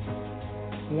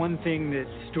 One thing that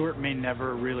Stuart may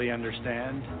never really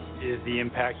understand is the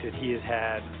impact that he has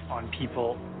had on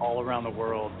people all around the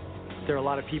world. There are a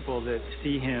lot of people that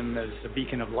see him as a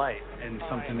beacon of light and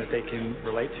something that they can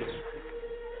relate to.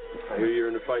 I hear you're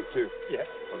in the fight, too. Yeah.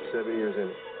 I'm 7 years in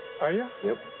it. Are you?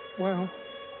 Yep. Well,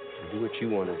 Do what you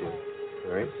want to do,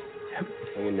 all right? Yep.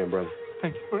 Hang in there, brother.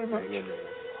 Thank you very much. Hang in there.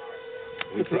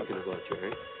 We're thinking about you, all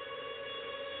right?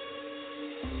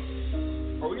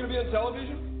 Are we going to be on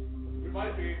television? We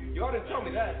might be. You ought to tell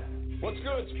me that. What's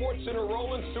good? Sports Center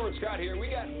rolling. Stuart Scott here. We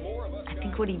got more of us. I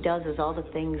think what he does is all the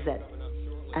things that,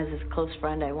 as his close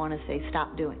friend, I want to say,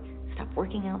 stop doing. Stop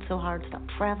working out so hard. Stop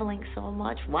traveling so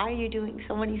much. Why are you doing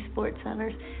so many sports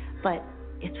centers? But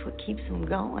it's what keeps him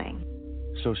going.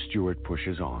 So Stuart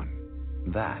pushes on.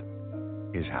 That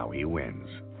is how he wins.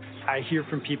 I hear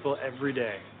from people every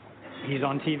day. He's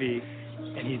on TV,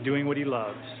 and he's doing what he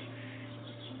loves.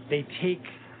 They take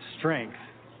strength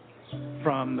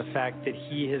from the fact that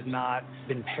he has not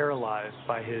been paralyzed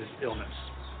by his illness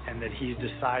and that he's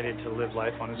decided to live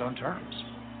life on his own terms.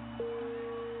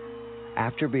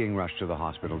 After being rushed to the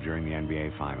hospital during the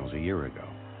NBA Finals a year ago,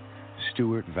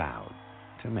 Stuart vowed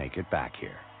to make it back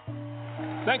here.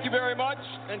 Thank you very much,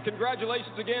 and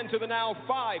congratulations again to the now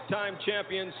 5-time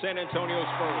champion San Antonio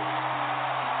Spurs.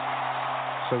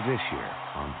 So this year,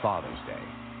 on Father's Day,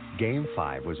 Game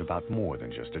 5 was about more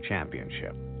than just a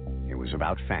championship. It was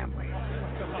about family.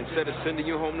 Instead of sending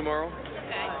you home tomorrow,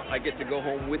 I get to go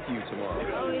home with you tomorrow.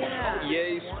 Oh, yeah.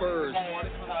 Yay, Spurs.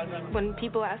 When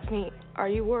people ask me, are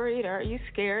you worried or are you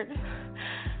scared?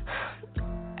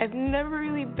 I've never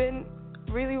really been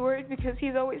really worried because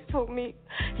he's always told me,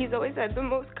 he's always had the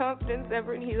most confidence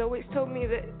ever, and he's always told me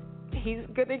that he's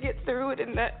going to get through it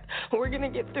and that we're going to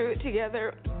get through it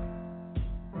together.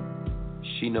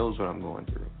 She knows what I'm going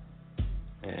through.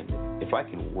 And if I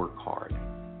can work hard,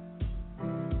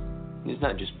 it's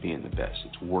not just being the best,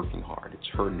 it's working hard. It's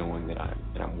her knowing that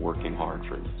I'm working hard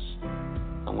for this.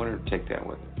 I want her to take that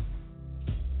with her.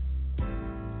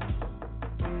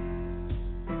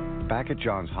 Back at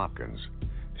Johns Hopkins,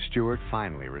 Stuart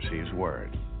finally receives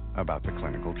word about the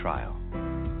clinical trial.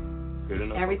 Good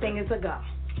enough. Everything is a go.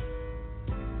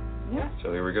 Yeah.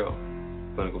 So here we go.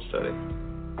 Clinical study.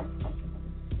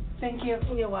 Thank you.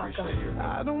 You're welcome.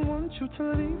 I don't want you to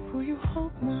leave. Will you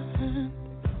hold my hand?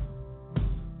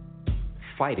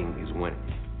 Fighting is winning.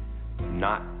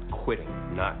 Not quitting.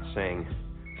 Not saying,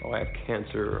 oh, I have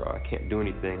cancer, or I can't do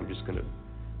anything. I'm just going to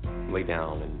lay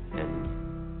down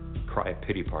and cry a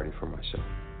pity party for myself.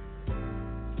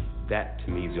 That,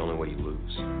 to me, is the only way you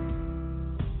lose.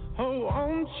 Oh,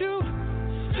 won't you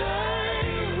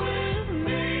stay with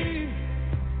me?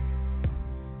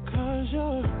 'Cause you're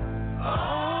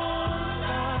all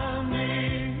I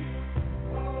need.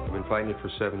 I've been fighting it for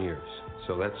 7 years,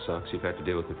 so that sucks. You've had to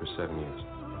deal with it for 7 years.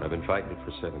 I've been fighting it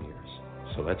for 7 years,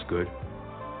 so that's good.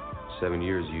 7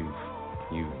 years you've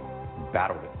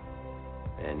battled it,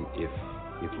 and if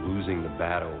losing the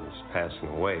battle is passing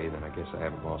away, then I guess I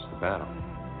haven't lost the battle.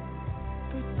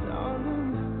 But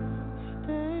darling,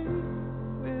 stay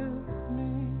with me.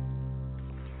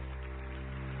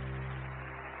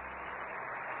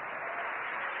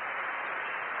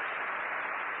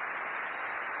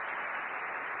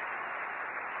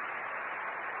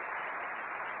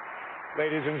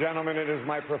 Ladies and gentlemen, it is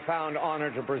my profound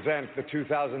honor to present the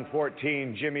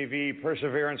 2014 Jimmy V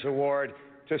Perseverance Award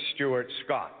to Stuart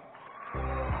Scott.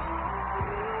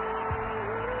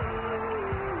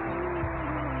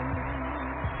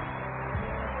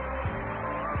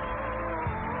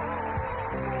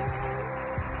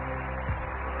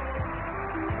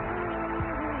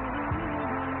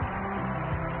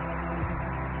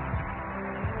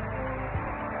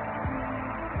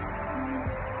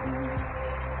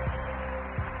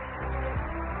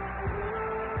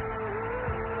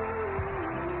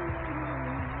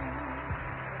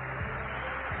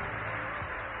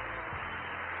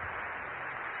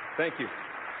 Thank you.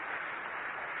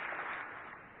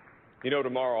 You know,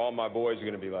 tomorrow all my boys are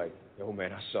going to be like, yo,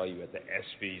 man, I saw you at the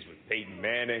ESPYs with Peyton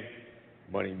Manning,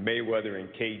 Money Mayweather, and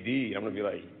KD. I'm going to be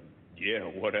like, yeah,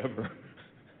 whatever.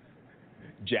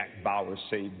 Jack Bauer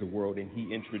saved the world, and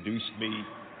he introduced me.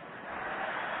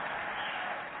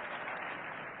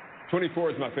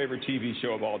 24 is my favorite TV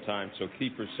show of all time, so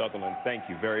Kiefer Sutherland, thank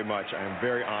you very much. I am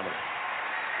very honored.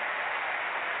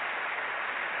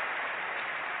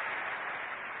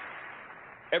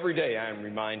 Every day I am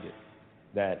reminded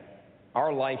that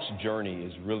our life's journey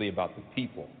is really about the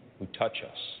people who touch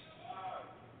us.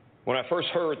 When I first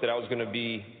heard that I was going to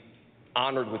be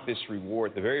honored with this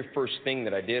reward, the very first thing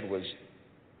that I did was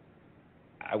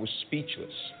I was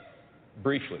speechless,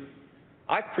 briefly.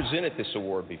 I've presented this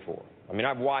award before. I mean,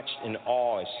 I've watched in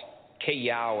awe as Kay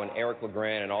Yao and Eric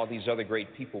LeGrand and all these other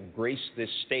great people grace this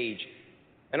stage.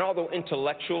 And although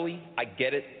intellectually I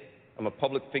get it, I'm a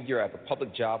public figure, I have a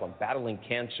public job, I'm battling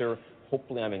cancer,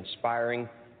 hopefully I'm inspiring.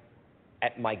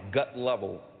 At my gut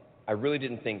level, I really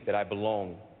didn't think that I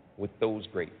belonged with those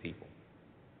great people.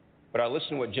 But I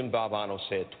listened to what Jim Valvano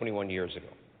said 21 years ago.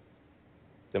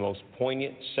 The most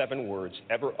poignant 7 words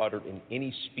ever uttered in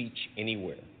any speech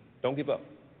anywhere. Don't give up.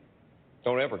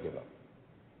 Don't ever give up.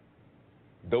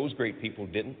 Those great people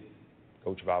didn't.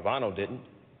 Coach Valvano didn't.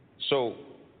 So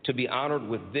to be honored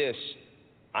with this,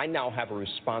 I now have a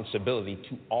responsibility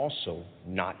to also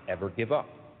not ever give up.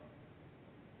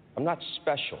 I'm not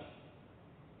special.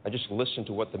 I just listened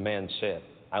to what the man said.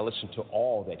 I listened to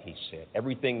all that he said,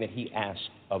 everything that he asked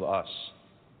of us,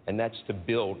 and that's to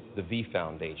build the V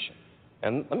Foundation.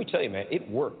 And let me tell you, man,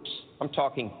 it works. I'm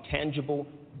talking tangible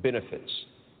benefits.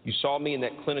 You saw me in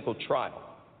that clinical trial.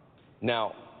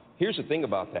 Now, here's the thing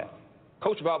about that.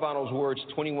 Coach Valvano's words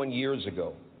 21 years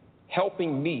ago,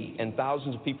 helping me and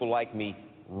thousands of people like me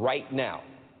right now,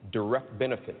 direct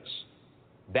benefits.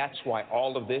 That's why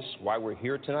all of this, why we're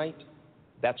here tonight,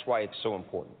 that's why it's so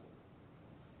important.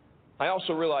 I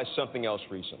also realized something else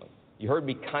recently. You heard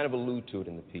me kind of allude to it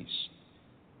in the piece.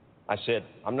 I said,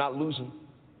 I'm not losing.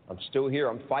 I'm still here.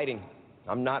 I'm fighting.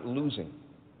 I'm not losing.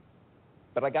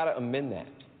 But I got to amend that.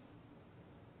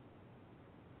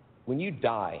 When you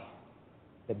die,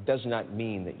 that does not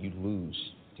mean that you lose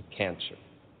to cancer.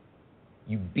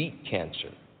 You beat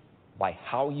cancer by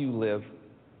how you live,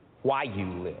 why you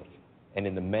live, and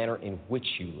in the manner in which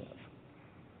you live.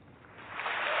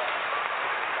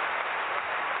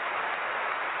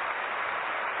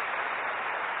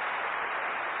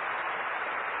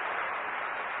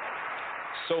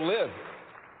 So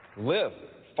live,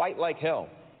 fight like hell.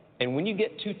 And when you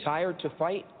get too tired to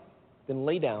fight, then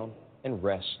lay down and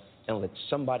rest and let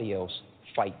somebody else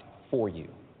fight for you.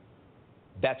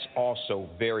 That's also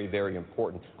very, very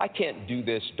important. I can't do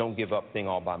this don't give up thing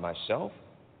all by myself.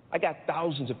 I got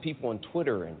thousands of people on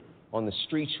Twitter and on the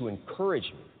streets who encourage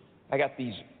me. I got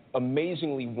these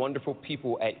amazingly wonderful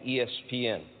people at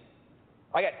ESPN.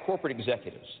 I got corporate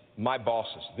executives, my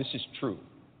bosses, this is true,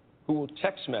 who will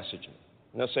text message me.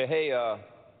 And they'll say, hey,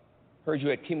 heard you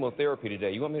had chemotherapy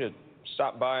today. You want me to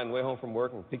stop by on the way home from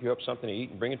work and pick you up something to eat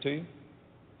and bring it to you?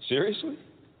 Seriously?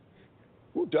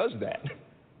 Who does that?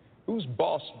 Whose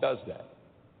boss does that?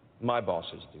 My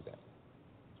bosses do that.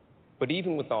 But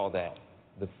even with all that,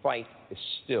 the fight is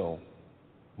still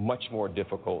much more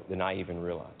difficult than I even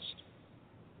realized.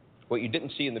 What you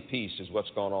didn't see in the piece is what's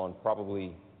gone on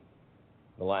probably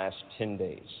the last 10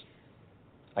 days.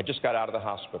 I just got out of the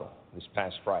hospital this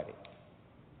past Friday.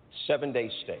 7-day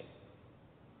stay.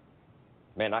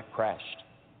 Man, I crashed.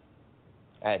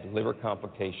 I had liver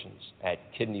complications. I had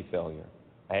kidney failure.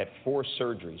 I had 4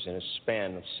 surgeries in a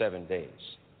span of 7 days.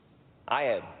 I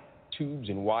had tubes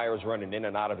and wires running in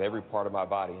and out of every part of my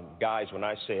body. And guys, when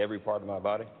I say every part of my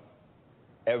body,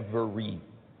 every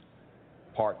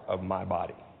part of my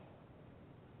body.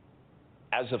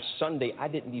 As of Sunday, I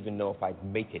didn't even know if I'd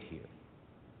make it here.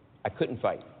 I couldn't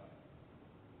fight.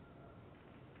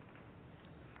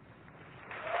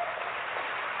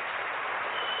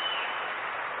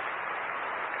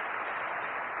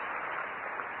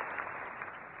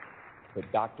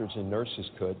 but doctors and nurses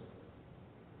could.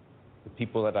 The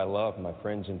people that I love, my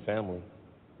friends and family,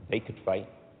 they could fight.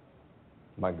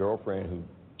 My girlfriend, who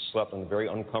slept on a very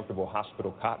uncomfortable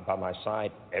hospital cot by my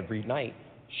side every night,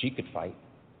 she could fight.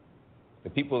 The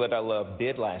people that I love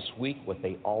did last week what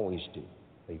they always do.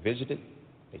 They visited,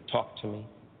 they talked to me,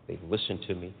 they listened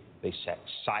to me, they sat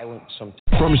silent sometimes.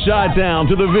 From Chi-Town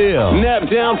to the Ville,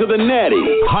 Naptown to the Natty,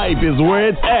 hype is where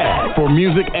it's at for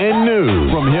music and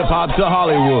news. From hip-hop to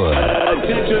Hollywood.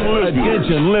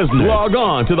 Attention listeners. Log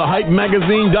on to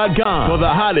thehypemagazine.com for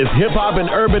the hottest hip-hop and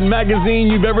urban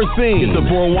magazine you've ever seen. It's a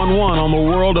 411 on the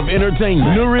world of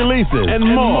entertainment, new releases, and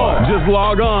more. Just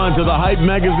log on to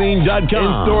thehypemagazine.com.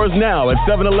 In stores now at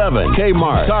 7-Eleven,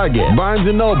 Kmart, Target, Barnes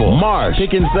 & Noble, Marsh,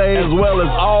 Pick and Save, as well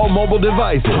as all mobile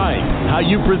devices. Hype, how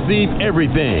you perceive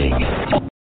everything.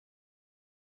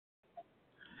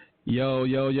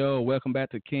 Yo, welcome back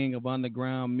to King of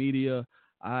Underground Media.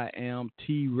 I am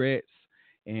Recx,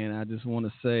 and I just want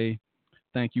to say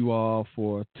thank you all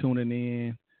for tuning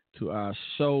in to our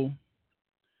show.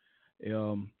 I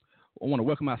want to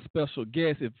welcome our special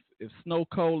guest. If Snow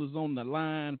Cold is on the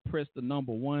line, press the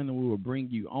number 1, and we will bring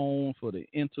you on for the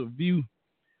interview.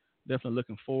 Definitely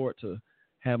looking forward to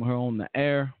having her on the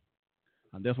air.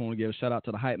 I definitely want to give a shout out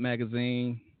to the Hype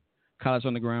Magazine, College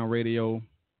Underground Radio,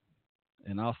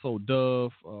 and also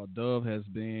Dove. Dove has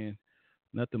been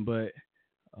nothing but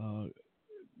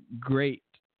great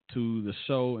to the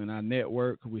show and our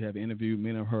network. We have interviewed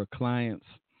many of her clients,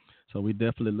 so we're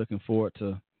definitely looking forward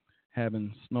to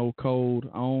having Snow Cold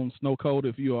on. Snow Cold,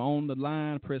 if you are on the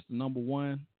line, press the number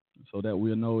 1 so that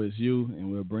we'll know it's you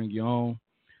and we'll bring you on.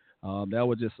 That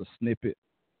was just a snippet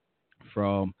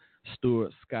from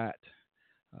Stuart Scott.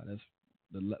 That's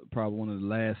probably one of the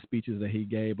last speeches that he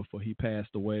gave before he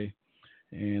passed away.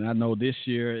 And I know this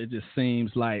year it just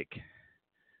seems like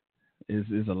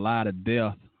there's a lot of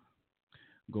death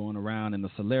going around in the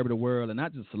celebrity world, and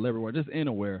not just celebrity world, just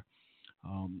anywhere.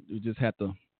 You just have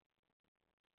to,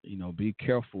 be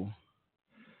careful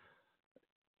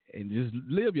and just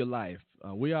live your life.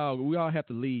 We all have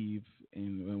to leave,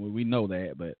 and we know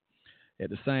that. But at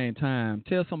the same time,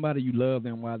 tell somebody you love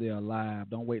them while they're alive.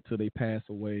 Don't wait till they pass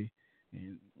away,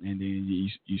 and then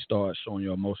you start showing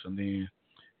your emotion then.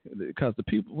 Because the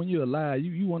people, when you're alive,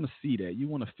 you want to see that. You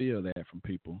want to feel that from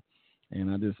people.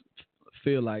 And I just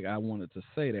feel like I wanted to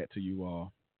say that to you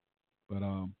all. But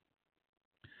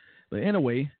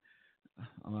anyway,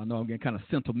 I know I'm getting kind of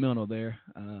sentimental there.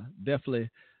 Definitely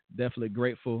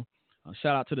grateful.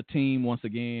 Shout out to the team once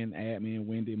again, Admin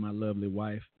Wendy, my lovely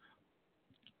wife,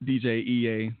 DJ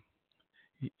EA.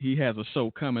 He has a show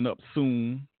coming up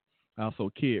soon. Also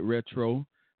Kid Retro.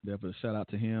 Definitely shout out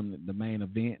to him, the main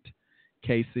event.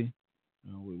 Casey,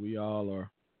 we all are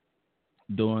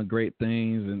doing great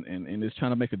things and it's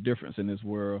trying to make a difference in this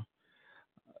world.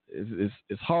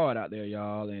 It's hard out there,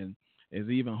 y'all, and it's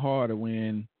even harder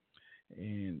when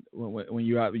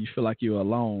you're out, you feel like you're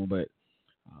alone. But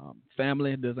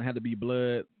family doesn't have to be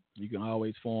blood. You can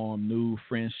always form new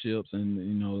friendships, and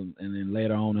and then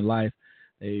later on in life,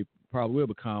 they probably will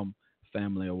become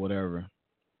family or whatever.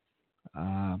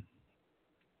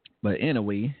 But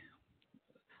anyway,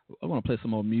 I want to play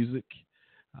some more music,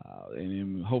 and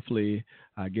then hopefully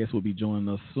our guest will be joining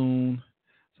us soon.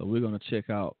 So we're going to check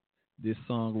out this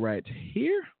song right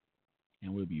here,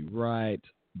 and we'll be right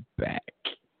back.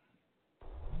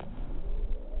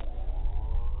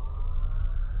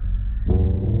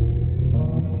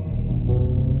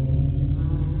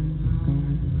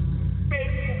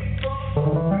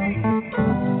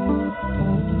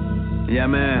 Yeah,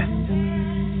 man.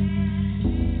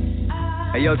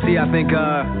 Hey, yo, T, I think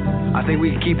we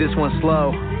can keep this one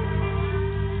slow.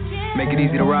 Make it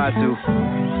easy to ride to.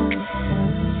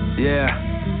 Yeah.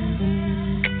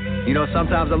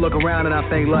 Sometimes I look around and I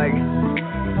think, like,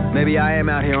 maybe I am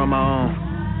out here on my own.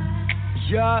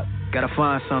 Yeah. Gotta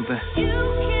find something.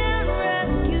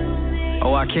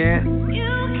 Oh, I can't?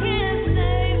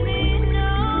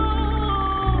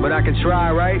 But I can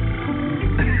try, right?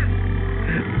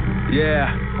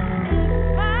 Yeah.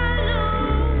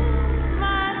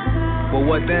 Well,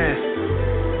 what then?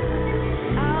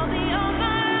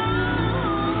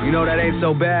 That ain't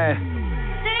so bad.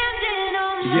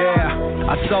 Yeah,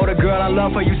 I told a girl I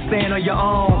love her, you stand on your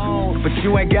own. But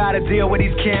you ain't gotta deal with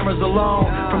these cameras alone.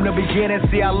 From the beginning,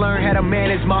 see, I learned how to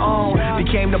manage my own.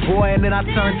 Became the boy and then I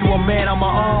turned to a man on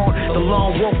my own. The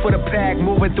lone wolf for the pack,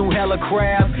 moving through hella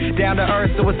crowds. Down to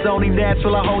earth, so it's only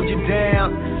natural I hold you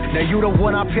down. Now you the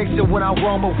one I picture when I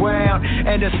roam around.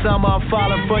 And the summer I'm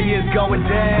falling for you is going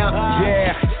down.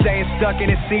 Yeah, staying stuck in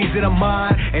this season of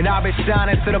mine. And I've been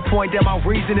shining to the point that my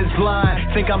reason is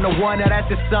blind. Think I'm the one, now that's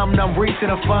just something I'm reaching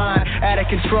to find. Out of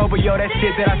control, but yo, that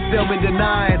shit that I still been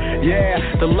denying.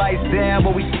 Yeah, the lights down,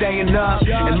 but we staying up.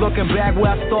 And looking back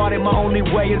where I started, my only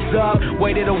way is up.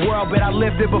 Weight of the world, but I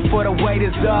lived it before the weight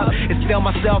is up. It's still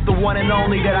myself, the one and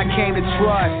only that I came to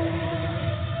trust.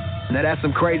 Now that's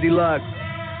some crazy luck.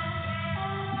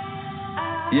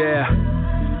 Yeah.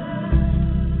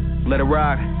 Let it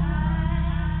rock.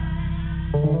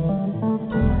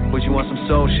 But you want some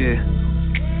soul shit?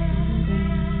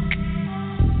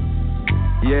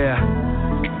 Yeah.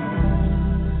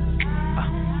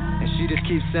 And she just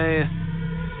keeps saying,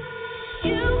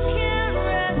 you can't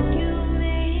rescue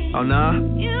me. Oh, nah?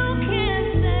 You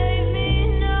can't save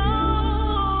me,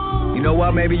 no. You know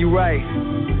what? Maybe you're right.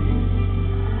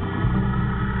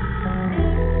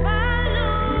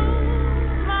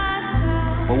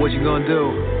 Well, what you gonna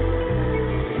do?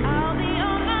 I'll be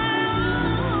on my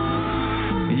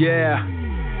own. Yeah.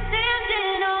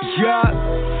 Yeah.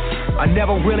 I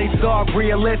never really thought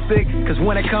realistic, cause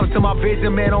when it comes to my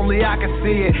vision, man, only I can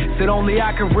see it. Said only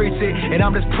I can reach it, and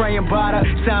I'm just praying by the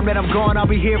time that I'm gone, I'll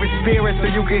be hearing spirits so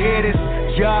you can hear this.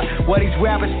 Yeah, well, these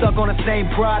rappers stuck on the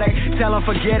same product. Tell them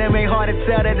forget them, ain't hard to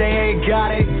tell that they ain't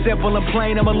got it. Simple and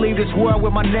plain, I'ma leave this world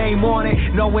with my name on it.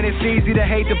 Knowing it's easy to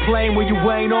hate the plane when you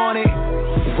ain't on it.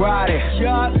 Ride it,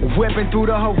 whipping through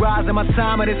the horizon. My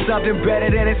time is something better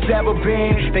than it's ever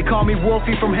been. They call me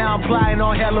Wolfie from how I'm flying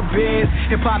on hella biz.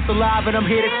 Hip-hop's alive and I'm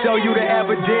here to show you the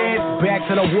evidence. Back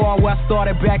to the wall where I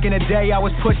started back in the day. I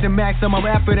was pushing maximum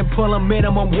effort and pulling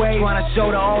minimum weight. Trying to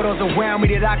show the all those around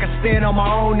me that I can stand on my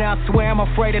own. Now I swear I'm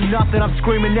afraid of nothing. I'm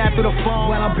screaming that through the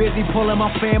phone while I'm busy pulling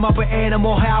my fam up an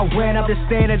animal. How I ran up the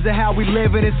standards of how we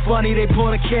live it. It's funny they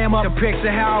pull the camera to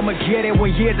picture how I'ma get it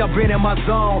when years I've been in my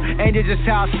zone. And it's just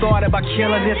how I started by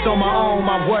killing this on my own.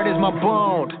 My word is my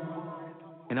bond,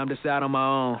 and I'm just out on my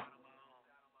own.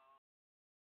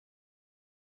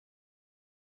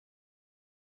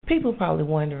 People probably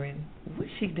wondering,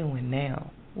 what's she doing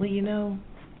now? Well, you know,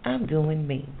 I'm doing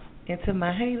me. And to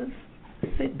my haters,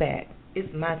 sit back.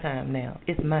 It's my time now.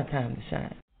 It's my time to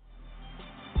shine.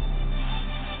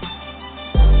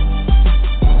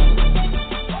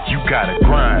 You gotta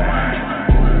grind.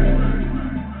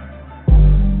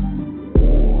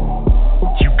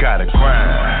 Gotta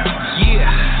grind.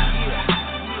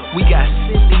 Yeah. We got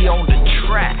Cindy on the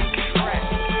track.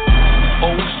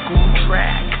 Old school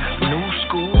track, new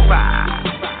school vibe.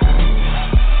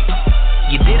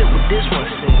 You did it with this one,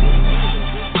 Cindy.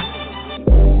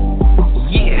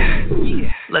 Yeah.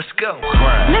 Let's go.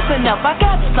 Grind. Listen up, I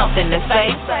got something to say.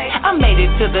 I made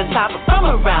it to the top from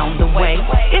around the way.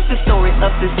 It's a story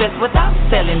of success without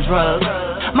selling drugs.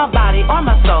 My body or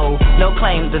my soul, no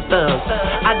claims to thugs.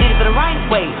 I did it the right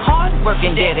way, hard work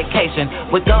and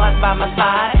dedication. With God by my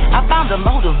side, I found the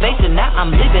motivation. Now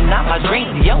I'm living out my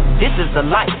dreams. Yo, this is the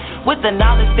life. With the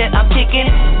knowledge that I'm kicking,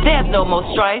 there's no more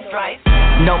strife.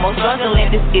 No more struggling,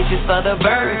 this is just for the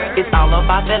birds. It's all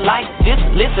about that life, just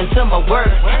listen to my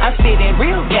words. I'm spitting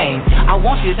real game, I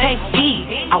want you to take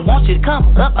heed. I want you to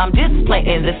come up, I'm just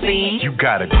planting the seed. You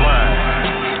gotta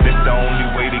grind, that's the only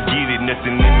way to get it.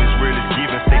 Nothing in this world is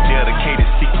given, stay dedicated,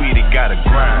 stick with it, gotta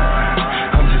grind.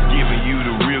 I'm just giving you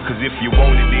the real, cause if you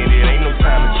want it, then it ain't no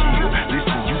time to chill.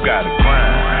 Listen, you gotta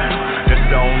grind, that's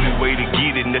the only way to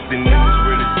get it. Nothing in this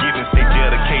world is given, stay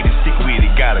dedicated, stick with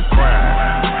it, gotta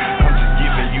grind.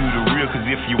 Cause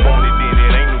if you want it, then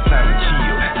it ain't no time to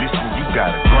chill. Listen, you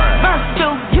gotta grind. Verse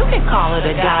 2, you can call it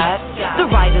a guide. The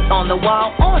writers on the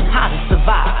wall on how to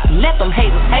survive. Let them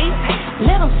haters hate,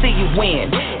 let them see you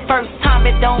win. First time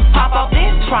it don't pop off,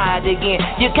 then try it again.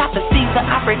 You got to seize the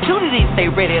opportunity, stay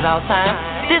ready at all times.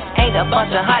 This ain't a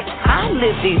bunch of hype, I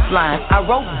live these lines. I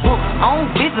wrote books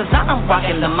on business, now I'm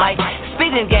rocking the mic.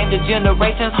 Spitting game to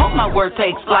generations, hope my word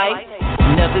takes flight.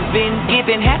 Nothing's been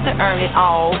given, had to earn it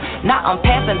all. Now I'm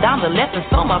passing down the lessons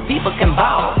so my people can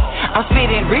ball. I'm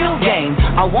spitting real game,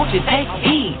 I want you to take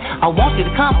heed. I want you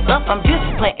to come up, I'm just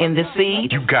planting the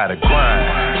seed. You gotta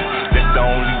grind, that's the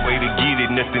only way to get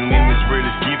it. Nothing in this world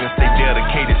is given, stay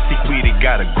dedicated, stick with it,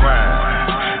 gotta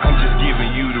grind. I'm just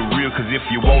giving you the real, cause if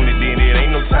you want it, then it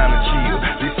ain't no time to chill.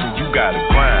 Listen, you gotta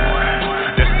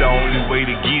grind, that's the only way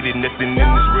to get it. Nothing in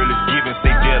this world is given,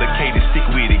 stay dedicated, stick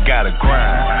with it, gotta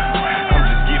grind. I'm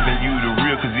just giving you the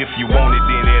real, cause if you want it,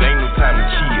 then it ain't no time to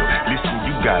chill. Listen,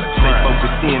 you gotta stay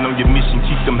focused in on your mission.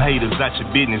 Keep them haters out your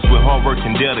business. With hard work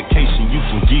and dedication, you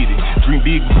can get it. Dream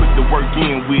big, put the work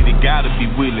in with it. Gotta be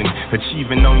willing.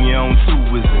 Achieving on your own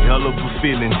too is a hell of a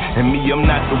feeling. And me, I'm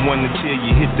not the one to tell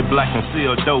you hit the block and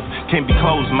sell dope. Can't be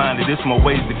closed-minded. There's more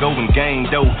ways to go and gain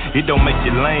dough. It don't make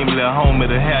you lame, little homie,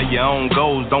 to have your own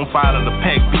goals. Don't follow the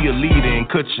pack, be a leader and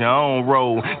cut your own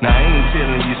role. Now I ain't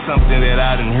telling you something that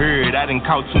I done heard. I done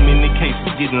caught too many cases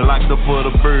getting locked up for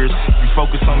the birds. You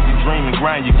focus on your dream and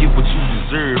grind, you get what you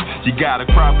deserve. You gotta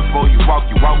cry before you walk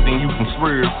then you can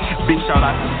swerve. Big shout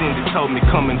out to Cindy, told me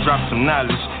come and drop some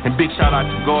knowledge. And big shout out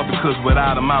to God, because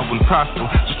without him I wouldn't prosper.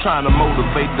 Just trying to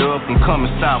motivate the up and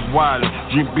coming, stop wildin'.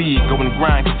 Dream big, go and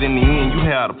grind, cause in the end you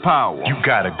have the power. You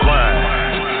gotta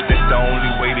grind. That's the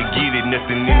only way to get it.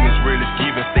 Nothing in this world is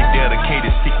given. Stay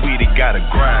dedicated, stick with it, gotta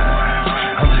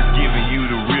grind. I'm just giving you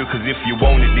the real, cause if you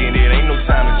want it, then it ain't no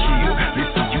time to chill.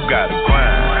 Listen, you gotta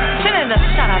grind. Sending a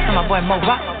shout out to my boy Mo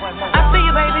Rock. I see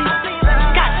you, baby.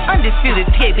 Got undisputed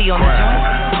TAB on the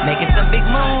joint. Making some big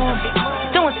moves,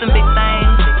 doing some big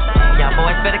things. Y'all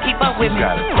boys better keep up with me. You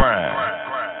gotta grind.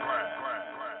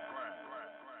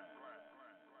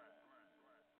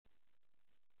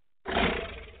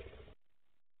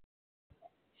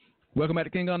 Welcome back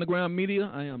to King Underground Media.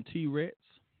 I am Recx.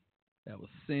 That was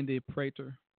Cindy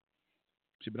Prater.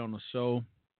 She's been on the show.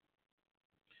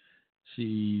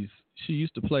 She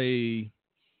used to play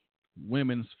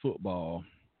women's football.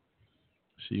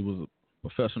 She was a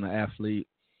professional athlete.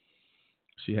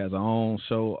 She has her own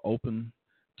show, Open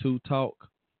to Talk.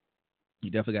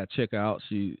 You definitely got to check her out.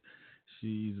 She's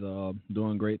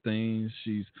doing great things.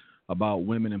 She's about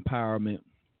women empowerment.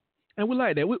 And we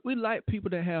like that. We like people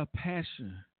that have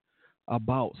passion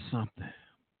about something,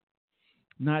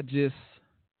 not just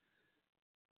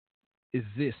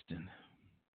existing.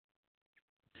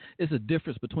 It's a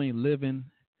difference between living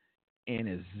and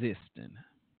existing.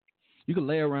 You can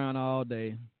lay around all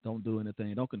day, don't do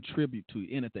anything, don't contribute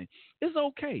to anything. It's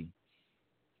okay.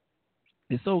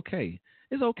 It's okay.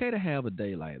 It's okay to have a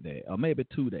day like that, or maybe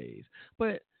 2 days.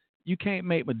 But you can't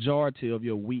make majority of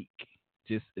your week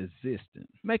just existing.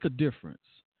 Make a difference.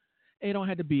 It don't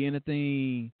have to be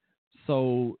anything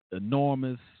so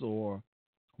enormous or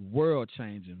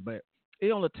world-changing, but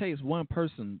it only takes one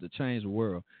person to change the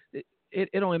world. It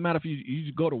don't matter if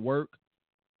you go to work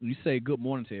and you say good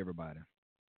morning to everybody.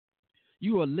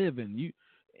 You are living.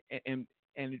 And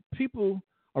people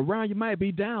around you might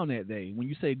be down that day when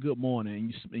you say good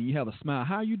morning and you have a smile.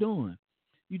 How are you doing?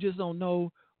 You just don't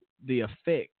know the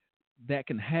effect that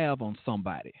can have on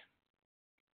somebody.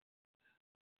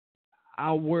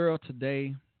 Our world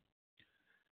today,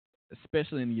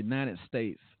 especially in the United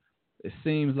States, it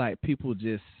seems like people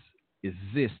just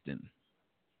existing.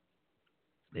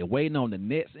 They're waiting on the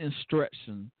next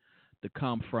instruction to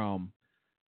come from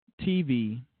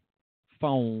TV,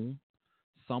 phone,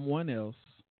 someone else,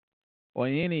 or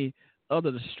any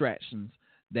other distractions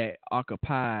that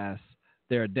occupies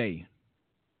their day.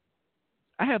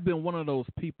 I have been one of those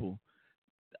people.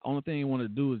 The only thing I want to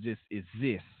do is just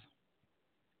exist.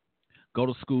 Go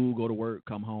to school, go to work,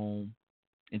 come home,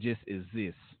 and just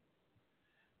exist.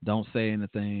 Don't say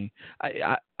anything.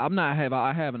 I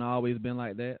haven't always been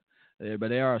like that, but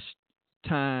there are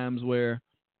times where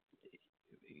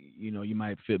you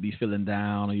might be feeling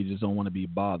down, or you just don't want to be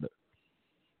bothered.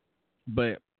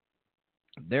 But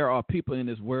there are people in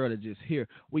this world that just here.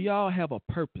 We all have a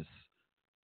purpose.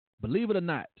 Believe it or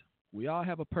not, we all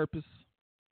have a purpose.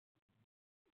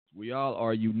 We all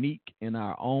are unique in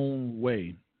our own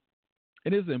way.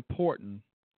 It is important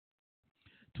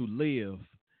to live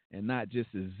and not just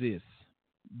exist.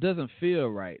 Doesn't feel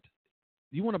right.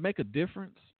 You want to make a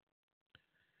difference?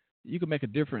 You can make a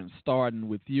difference starting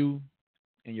with you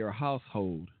and your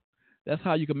household. That's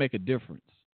how you can make a difference.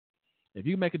 If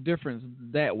you make a difference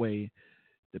that way,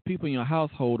 the people in your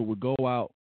household will go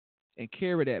out and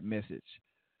carry that message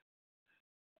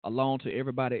along to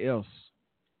everybody else.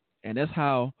 And that's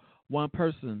how one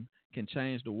person can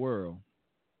change the world.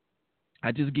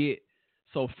 I just get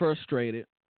so frustrated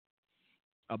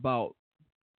about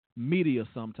media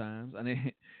sometimes.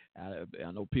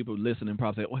 I know people listening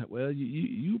probably say, well,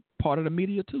 you part of the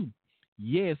media too.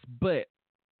 Yes, but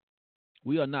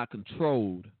we are not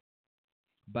controlled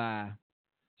by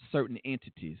certain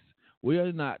entities. We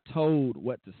are not told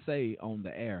what to say on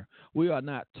the air. We are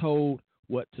not told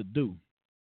what to do.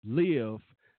 Live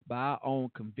by our own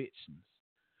convictions.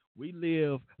 We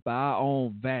live by our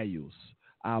own values,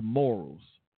 our morals.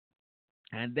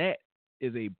 And that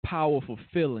is a powerful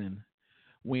feeling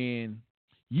when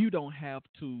you don't have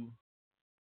to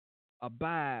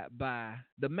abide by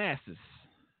the masses.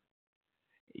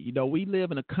 You know, we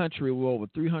live in a country with over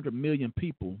 300 million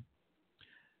people,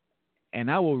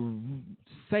 and I will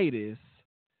say this.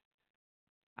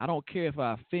 I don't care if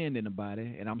I offend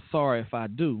anybody, and I'm sorry if I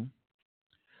do,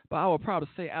 but I would probably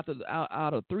say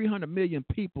out of 300 million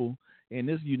people in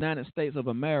this United States of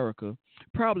America,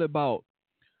 probably about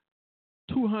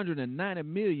 290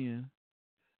 million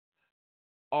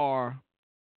are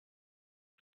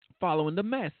following the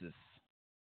masses.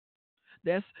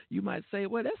 You might say,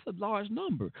 well, that's a large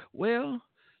number. Well,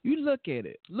 you look at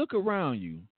it. Look around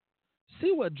you.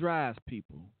 See what drives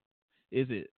people. Is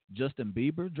it Justin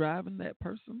Bieber driving that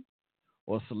person?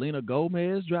 Or Selena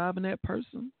Gomez driving that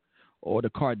person? Or the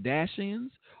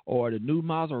Kardashians? Or the new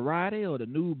Maserati? Or the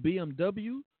new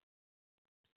BMW?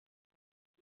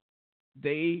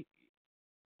 They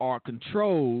are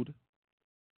controlled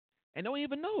and don't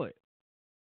even know it.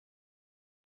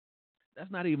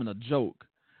 That's not even a joke.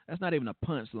 That's not even a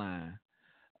punchline.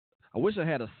 I wish I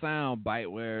had a sound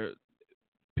bite where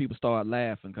people start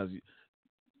laughing because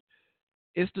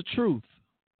it's the truth.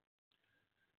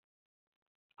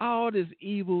 All this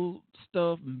evil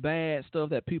stuff and bad stuff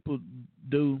that people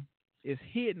do is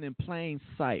hidden in plain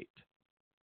sight.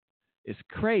 It's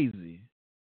crazy.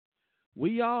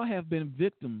 We all have been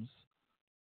victims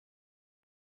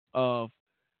of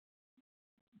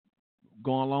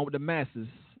going along with the masses,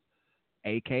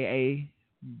 a.k.a.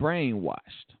 brainwashed.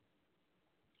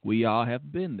 We all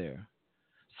have been there.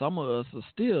 Some of us are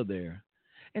still there.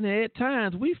 And at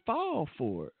times we fall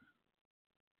for it.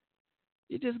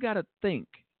 You just got to think.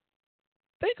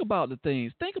 Think about the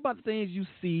things. Think about the things you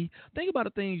see. Think about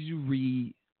the things you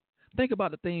read. Think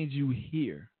about the things you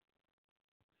hear.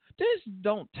 Just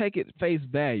don't take it face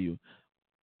value.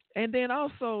 And then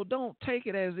also don't take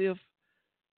it as if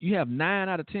you have 9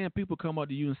 out of 10 people come up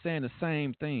to you and saying the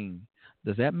same thing.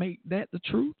 Does that make that the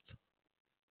truth?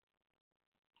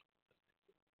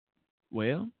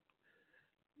 Well,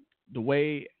 the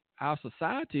way our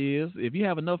society is, if you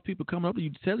have enough people coming up to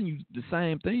you telling you the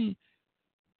same thing,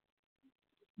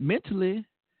 mentally,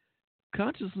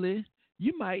 consciously,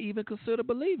 you might even consider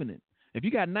believing it. If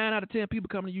you got 9 out of 10 people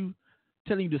coming to you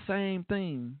telling you the same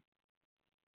thing,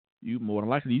 you more than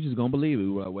likely you just gonna believe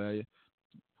it. Well,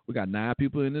 we got 9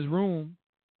 people in this room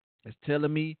that's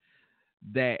telling me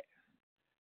that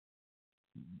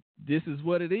this is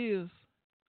what it is,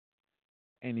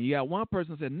 and you got one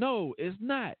person that said, no, it's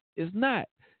not. It's not.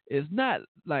 It's not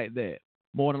like that.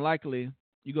 More than likely,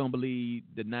 you're gonna believe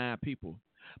the 9 people.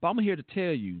 But I'm here to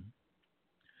tell you,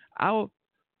 I'll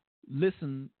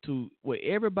listen to what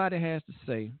everybody has to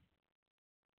say,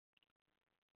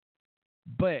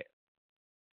 but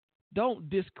don't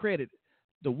discredit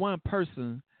the one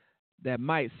person that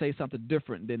might say something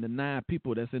different than the 9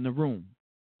 people that's in the room.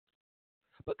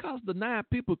 Because the 9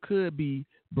 people could be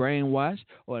brainwashed,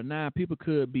 or 9 people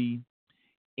could be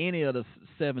any of the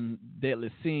 7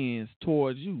 deadly sins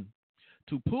towards you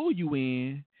to pull you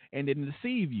in and then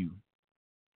deceive you.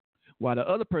 While the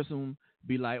other person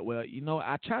be like, well, you know,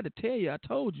 I tried to tell you, I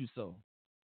told you so.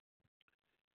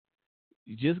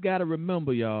 You just got to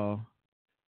remember, y'all,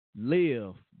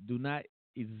 live, do not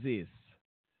exist.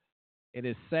 It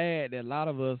is sad that a lot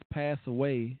of us pass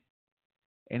away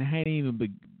and hadn't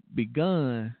even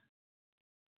begun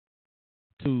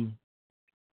to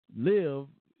live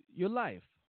your life.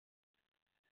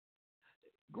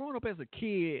 Growing up as a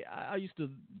kid, I used to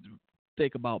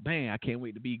think about, man, I can't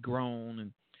wait to be grown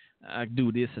and I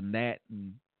do this and that,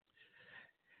 and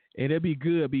it'd be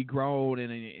good, be grown,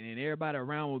 and everybody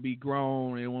around will be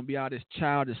grown, and it won't be all this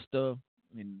childish stuff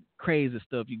and crazy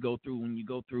stuff you go through when you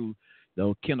go through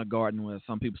the kindergarten, where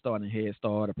some people start in Head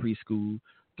Start or preschool,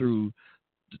 through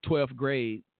the 12th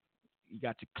grade. You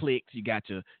got your cliques, you got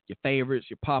your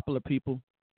favorites, your popular people.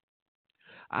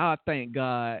 I thank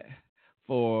God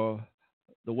for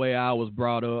the way I was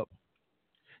brought up.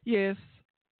 Yes,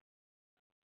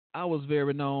 I was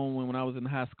very known when I was in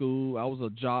high school. I was a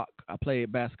jock. I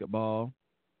played basketball.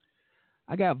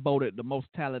 I got voted the most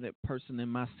talented person in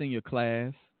my senior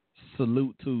class.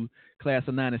 Salute to class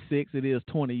of 96. It is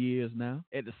 20 years now.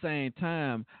 At the same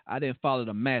time, I didn't follow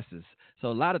the masses. So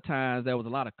a lot of times there was a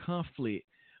lot of conflict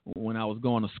when I was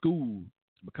going to school,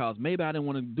 because maybe I didn't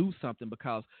want to do something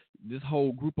because this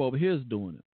whole group over here is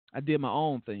doing it. I did my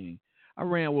own thing. I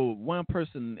ran with one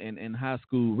person in high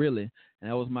school, really, and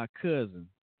that was my cousin.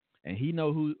 And he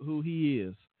know who he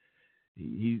is.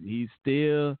 He's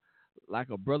still like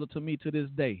a brother to me to this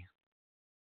day.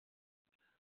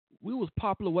 We was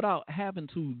popular without having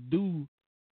to do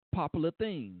popular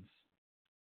things.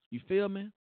 You feel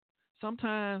me?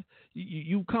 Sometimes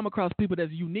you come across people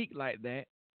that's unique like that,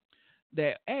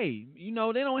 hey, you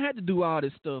know, they don't have to do all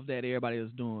this stuff that everybody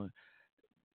is doing.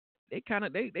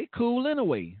 they cool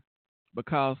anyway,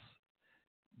 because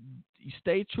you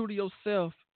stay true to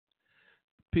yourself,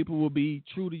 people will be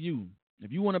true to you.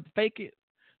 If you want to fake it,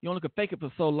 you only can fake it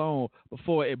for so long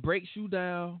before it breaks you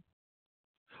down,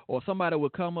 or somebody will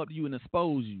come up to you and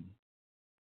expose you.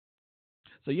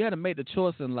 So you had to make the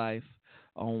choice in life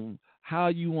on how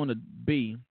you want to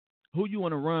be, who you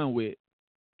want to run with,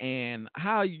 and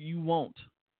how you want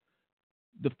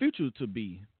the future to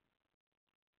be.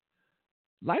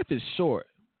 Life is short.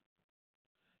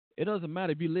 It doesn't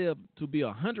matter if you live to be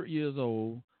 100 years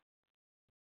old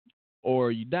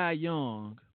or you die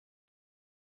young.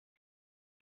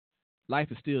 Life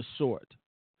is still short,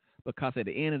 because at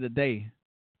the end of the day,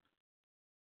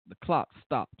 the clock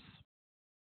stops.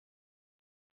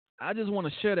 I just want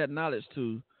to share that knowledge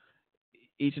to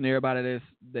each and everybody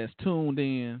that's tuned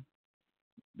in,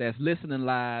 that's listening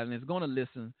live, and is going to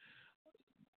listen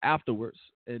afterwards.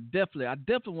 I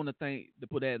definitely want to thank the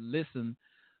people that listen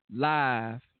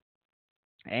live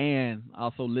and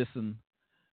also listen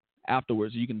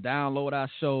afterwards. You can download our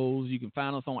shows. You can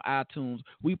find us on iTunes.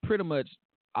 We pretty much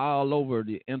all over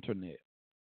the internet.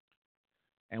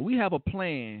 And we have a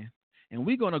plan, and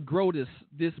we're going to grow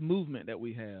this movement that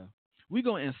we have. We're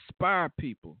going to inspire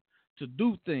people to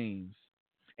do things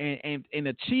and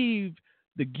achieve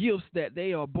the gifts that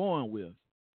they are born with,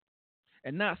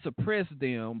 and not suppress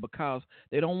them because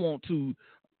they don't want to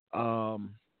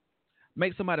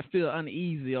make somebody feel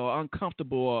uneasy or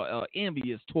uncomfortable or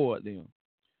envious toward them.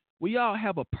 We all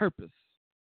have a purpose,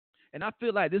 and I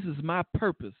feel like this is my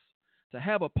purpose, to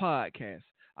have a podcast.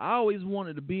 I always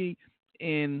wanted to be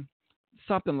in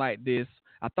something like this.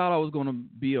 I thought I was going to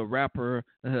be a rapper,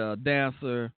 a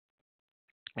dancer,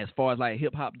 as far as like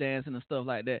hip-hop dancing and stuff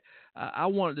like that. I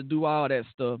wanted to do all that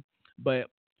stuff, but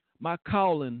my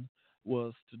calling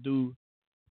was to do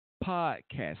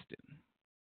podcasting.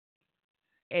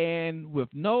 And with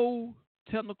no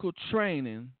technical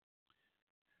training,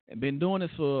 and been doing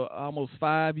this for almost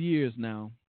 5 years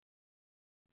now,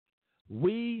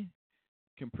 we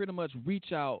can pretty much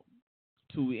reach out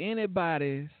to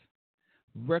anybody's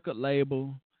record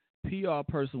label, PR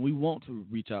person we want to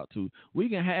reach out to. We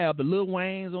can have the Lil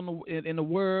Waynes in the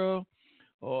world,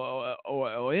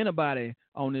 or anybody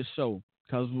on this show,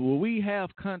 because we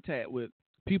have contact with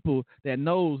people that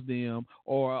knows them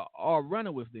or are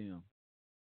running with them.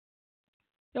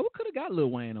 Yeah, we could have got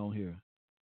Lil Wayne on here.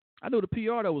 I know the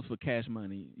PR that was for Cash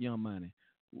Money, Young Money,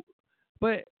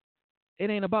 but it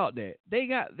ain't about that.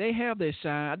 They have their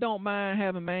shine. I don't mind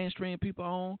having mainstream people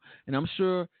on, and I'm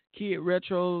sure Kid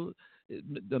Retro,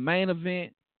 the main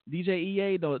event, DJ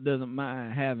EA doesn't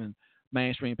mind having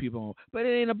mainstream people on. But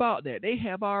it ain't about that. They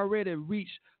have already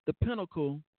reached the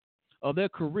pinnacle of their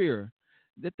career.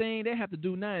 The thing they have to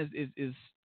do now is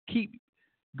keep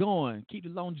going, keep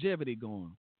the longevity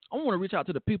going. I want to reach out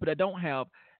to the people that don't have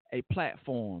a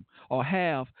platform or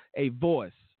have a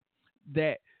voice,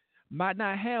 that might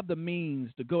not have the means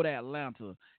to go to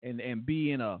Atlanta and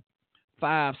be in a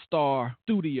 5-star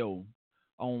studio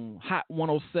on Hot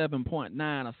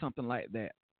 107.9 or something like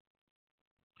that.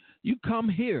 You come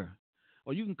here,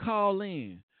 or you can call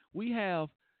in. We have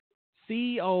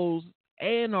CEOs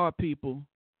and our people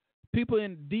deep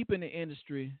in the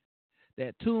industry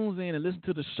that tunes in and listen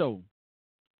to the show.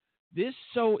 This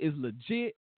show is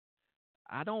legit.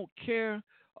 I don't care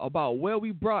about where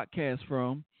we broadcast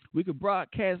from. We could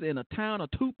broadcast in a town of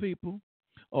 2 people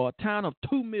or a town of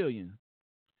 2 million.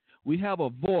 We have a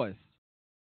voice.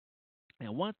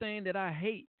 And one thing that I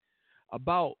hate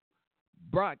about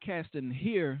broadcasting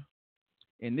here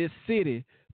in this city,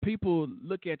 people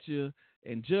look at you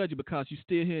and judge you because you're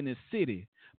still here in this city.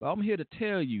 But I'm here to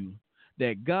tell you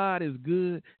that God is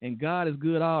good, and God is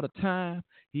good all the time.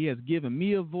 He has given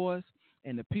me a voice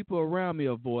and the people around me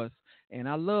a voice. And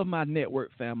I love my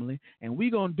network family, and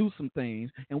we're going to do some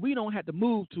things. And we don't have to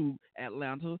move to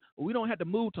Atlanta, or we don't have to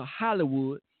move to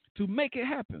Hollywood to make it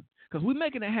happen, because we're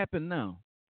making it happen now.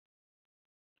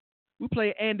 We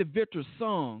played Andy Victor's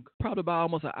song probably about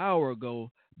almost an hour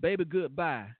ago, Baby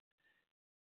Goodbye.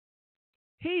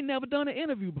 He never done an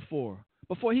interview before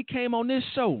he came on this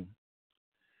show.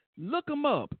 Look him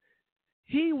up.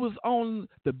 He was on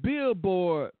the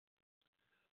Billboard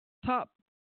top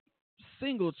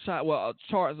single chart,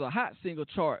 charts, a hot single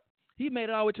chart. He made it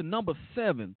all the way to number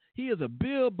 7. He is a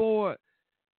Billboard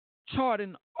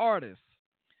charting artist.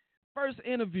 First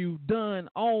interview done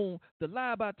on the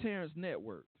Live by Terrence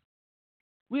network.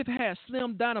 We've had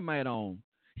Slim Dynamite on.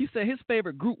 He said his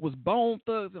favorite group was Bone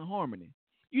Thugs and Harmony.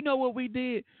 You know what we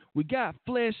did? We got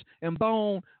Flesh and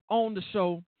Bone on the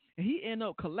show, and he ended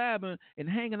up collabing and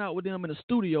hanging out with them in the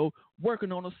studio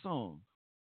working on a song.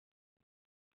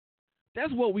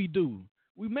 That's what we do.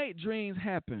 We make dreams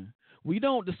happen. We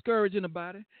don't discourage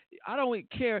anybody. I don't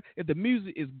care if the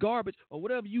music is garbage or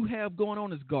whatever you have going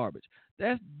on is garbage.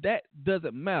 That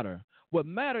doesn't matter. What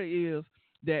matters is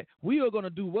that we are going to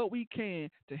do what we can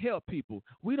to help people.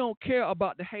 We don't care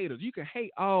about the haters. You can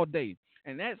hate all day,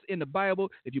 and that's in the Bible.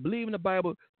 If you believe in the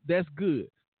Bible, that's good,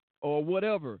 or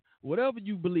whatever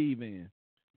you believe in.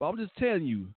 But I'm just telling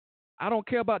you, I don't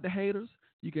care about the haters.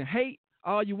 You can hate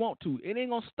all you want to. It ain't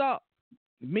going to stop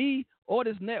me or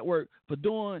this network for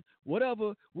doing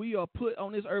whatever we are put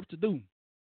on this earth to do.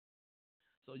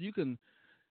 So you can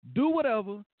do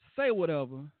whatever, say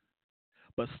whatever,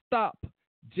 but stop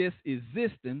just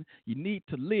existing. You need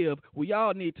to live. We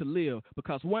all need to live,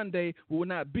 because one day we will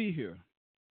not be here.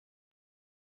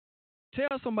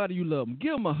 Tell somebody you love them.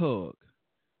 Give them a hug.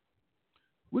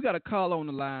 We got a call on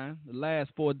the line. The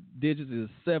last 4 digits is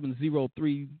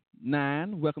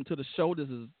 7039. Welcome to the show. This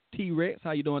is T-Rex.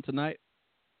 How you doing tonight?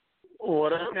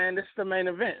 What up, man? This is the main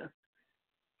event.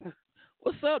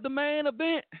 What's up, the main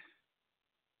event?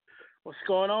 What's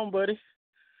going on, buddy?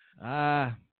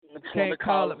 I just can't want to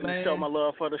call it, man. Show my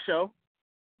love for the show.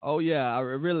 Oh yeah, I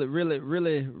really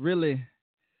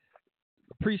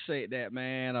appreciate that,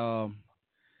 man.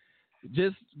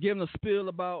 Just giving a spiel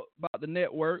about the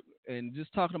network and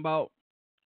just talking about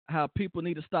how people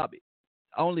need to stop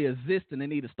only existing. They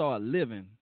need to start living,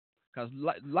 because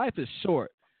life is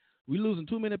short. We losing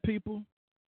too many people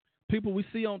we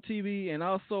see on TV, and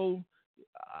also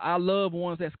our loved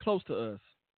ones that's close to us.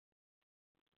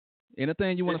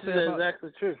 Anything you want to say about that?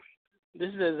 This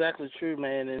is exactly true,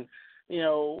 man. And,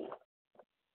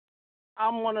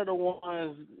 I'm one of the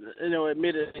ones,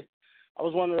 admittedly, I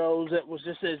was one of those that was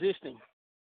just existing,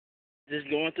 just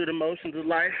going through the motions of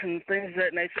life and things of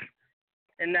that nature.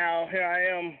 And now here I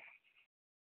am,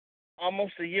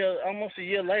 almost a year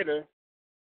later,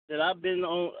 that I've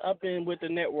been with the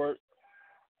network,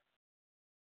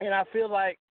 and I feel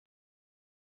like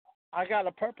I got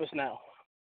a purpose now.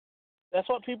 That's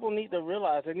what people need to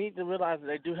realize. They need to realize that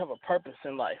they do have a purpose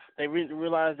in life. They need to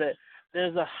realize that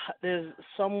there's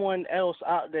someone else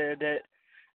out there that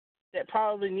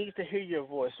probably needs to hear your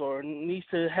voice or needs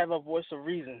to have a voice of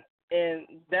reason. And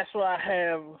that's what I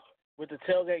have with the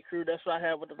Tailgate Crew. That's what I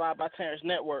have with the Vibe by Terrence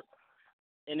Network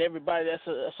and everybody that's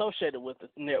associated with the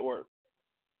network.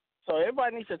 So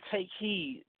everybody needs to take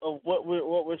heed of what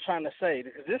we're trying to say,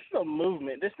 because this is a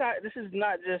movement. This is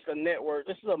not just a network.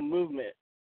 This is a movement.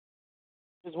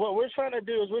 Because what we're trying to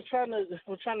do is we're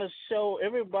trying to show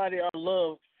everybody our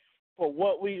love for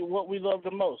what we love the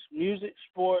most: music,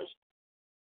 sports,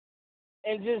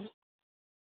 and just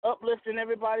uplifting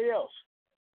everybody else.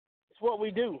 It's what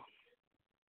we do.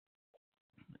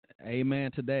 Amen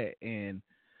to that. And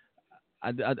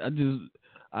I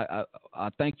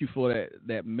thank you for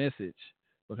that message,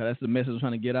 because that's the message I'm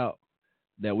trying to get out,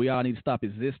 that we all need to stop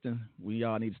existing. We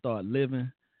all need to start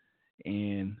living.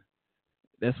 And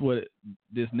that's what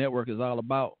this network is all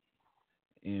about.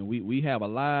 And we have a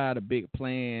lot of big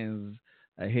plans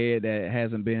ahead that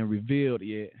hasn't been revealed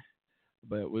yet.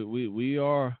 But we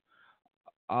are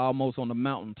almost on the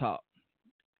mountaintop.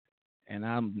 And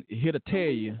I'm here to tell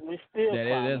you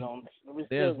that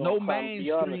there's no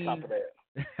mainstream.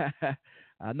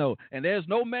 I know. And there's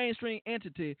no mainstream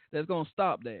entity that's going to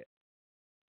stop that.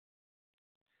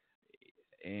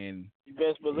 And you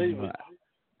best believe it.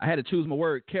 I had to choose my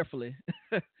word carefully,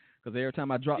 because every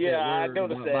time I drop that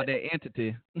word about that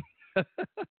entity,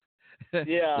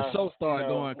 the show started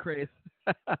going crazy.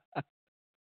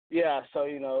 Yeah, so,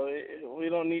 we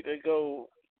don't need to go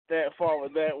that far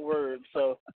with that word.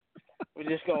 So we're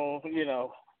just going to,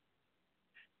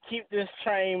 keep this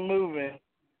train moving.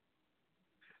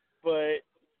 But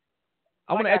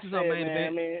I want to ask you something,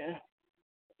 man.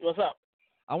 What's up?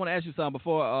 I want to ask you something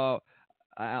before.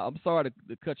 I'm sorry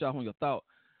to cut you off on your thought.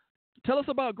 Tell us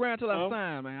about Grind Till I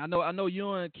Sign, man. I know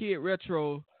you and Kid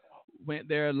Retro went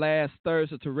there last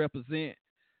Thursday to represent.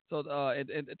 So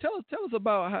and tell us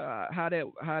about how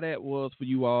that was for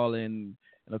you all, and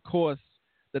of course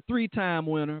the 3-time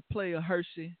winner, Player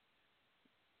Hershey.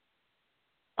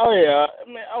 Oh yeah,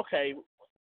 okay.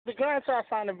 The Grind Till I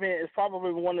Sign event is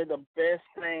probably one of the best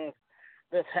things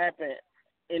that's happened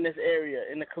in this area,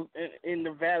 in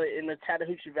the valley, in the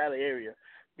Chattahoochee Valley area,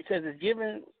 because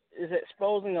it's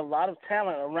exposing a lot of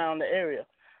talent around the area.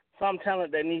 Some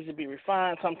talent that needs to be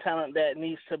refined, some talent that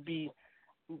needs to be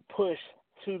pushed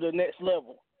to the next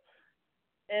level.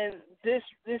 And this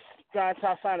Grind Till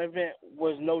I Sign event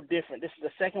was no different. This is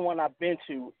the second one I've been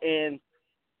to, and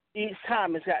each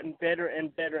time it's gotten better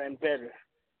and better and better.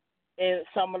 And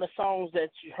some of the songs that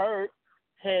you heard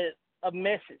had a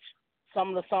message. Some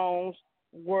of the songs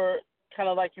were kind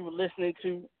of like you were listening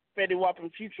to Fetty Wap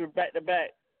and Future back to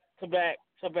back, to back,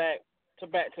 to back, to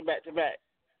back, to back, to back.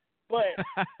 But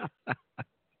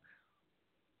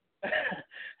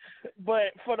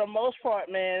but for the most part,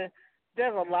 man,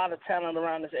 there's a lot of talent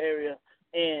around this area.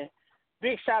 And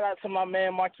big shout out to my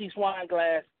man Marquise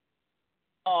Wineglass.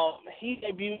 He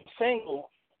debuted a single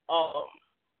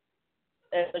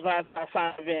at the Grind to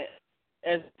Sign event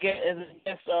as a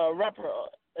guest rapper,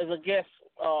 as a guest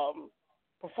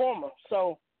performer.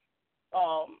 So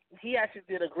he actually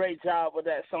did a great job with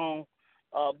that song.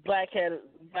 Black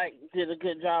did a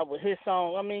good job with his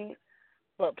song. I mean,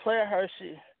 but Player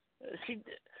Hershey,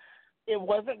 it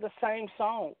wasn't the same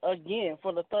song. Again,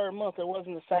 for the third month, it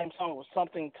wasn't the same song. It was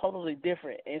something totally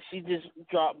different, and she just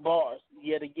dropped bars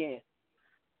yet again.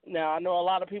 Now, I know a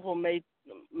lot of people may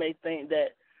think that,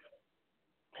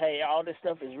 hey, all this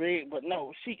stuff is rigged, but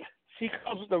no, she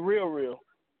comes with the real,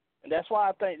 and that's why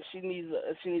I think she needs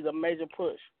a major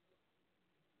push.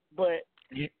 But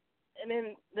yeah. And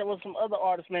then there was some other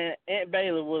artists, man. Ant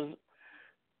Bailey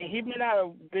he may not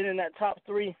have been in that top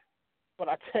 3, but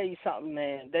I tell you something,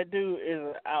 man, that dude is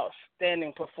an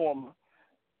outstanding performer.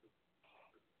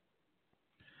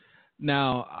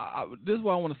 Now, this is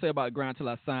what I want to say about Grind Till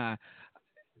I Sign.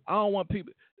 I don't want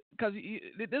people, because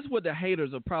this is what the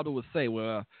haters probably would say.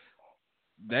 Well,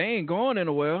 they ain't going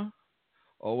anywhere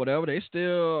or whatever. They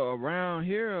still around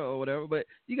here or whatever. But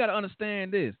you got to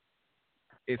understand this.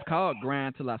 It's called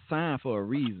Grind Till I Sign for a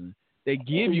reason. They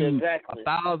give you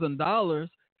 $1,000.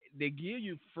 They give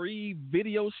you free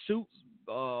video shoots,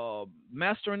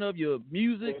 mastering of your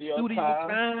music, studio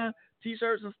time,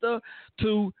 T-shirts and stuff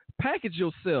to package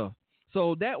yourself.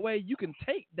 So that way you can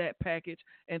take that package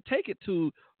and take it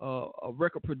to a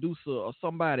record producer or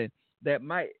somebody that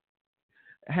might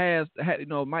have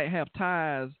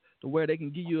ties to where they can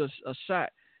give you a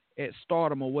shot at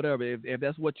stardom or whatever if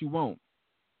that's what you want.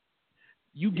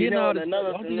 You get all this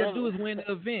stuff. All you have to do is win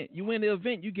the event. You win the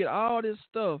event, you get all this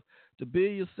stuff to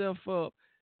build yourself up,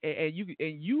 and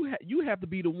you have to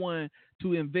be the one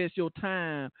to invest your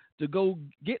time to go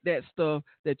get that stuff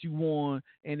that you won,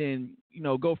 and then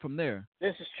go from there.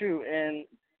 This is true, and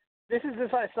this is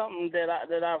just like something that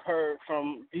I've heard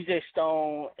from DJ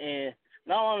Stone, and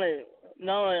not only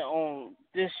on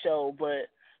this show, but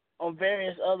on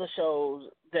various other shows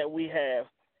that we have.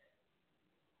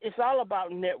 It's all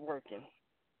about networking.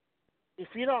 If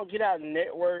you don't get out and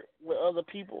network with other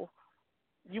people,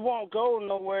 you won't go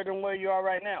nowhere than where you are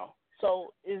right now.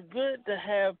 So it's good to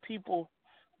have people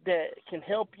that can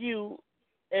help you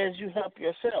as you help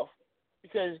yourself,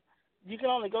 because you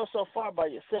can only go so far by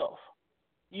yourself.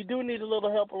 You do need a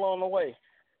little help along the way,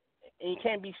 and you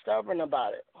can't be stubborn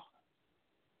about it.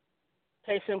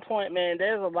 Case in point, man,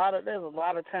 there's a lot of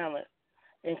talent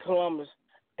in Columbus,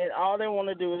 and all they want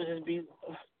to do is just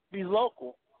be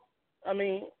local. I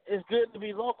mean, it's good to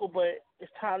be local, but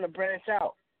it's time to branch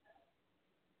out.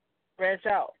 Branch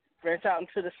out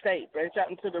into the state, branch out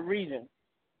into the region.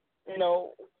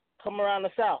 Come around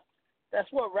the South. That's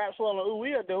what Rapswell and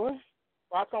we are doing.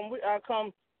 How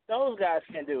come those guys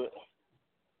can't do it?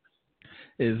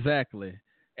 Exactly.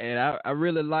 And I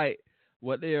really like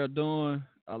what they are doing.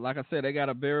 Like I said, they got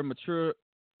a very mature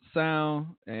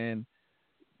sound, and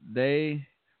they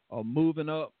are moving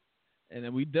up, and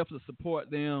then we definitely support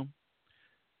them.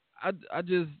 I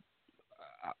just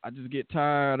get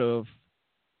tired of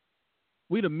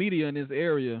we the media in this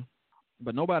area,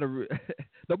 but nobody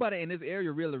in this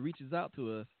area really reaches out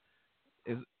to us.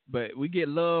 But we get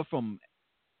love from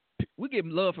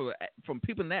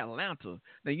people in Atlanta.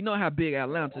 Now you know how big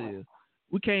Atlanta is.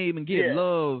 We can't even get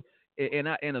love in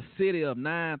a city of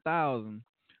 9,000,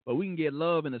 but we can get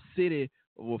love in a city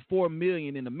with 4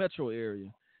 million in the metro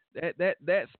area.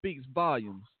 That speaks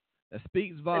volumes. That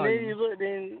speaks volumes.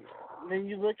 And then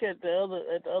you look at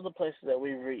the other places that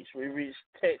we've reached. We reached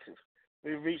Texas.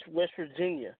 We reached West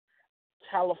Virginia,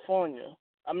 California.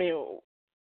 I mean,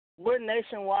 we're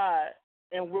nationwide,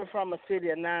 and we're from a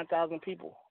city of 9,000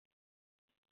 people.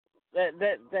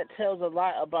 That tells a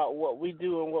lot about what we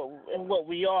do and what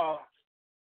we are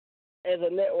as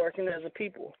a network and as a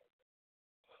people.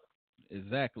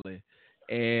 Exactly.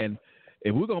 And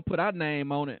if we're gonna put our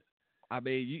name on it, I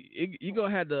mean, you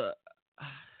gonna have to.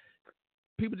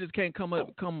 People just can't come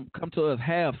to us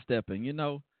half stepping,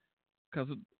 because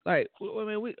like I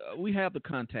mean we have the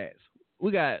contacts.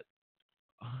 We got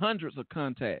hundreds of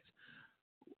contacts,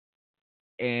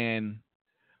 and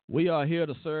we are here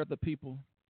to serve the people,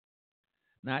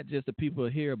 not just the people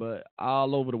here, but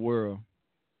all over the world.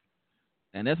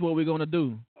 And that's what we're gonna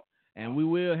do, and we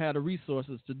will have the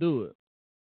resources to do it.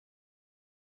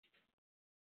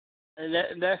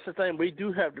 And that's the thing. We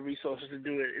do have the resources to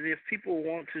do it. And if people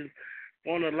want to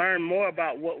learn more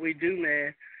about what we do,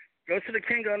 man, go to the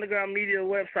King of Underground Media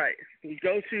website.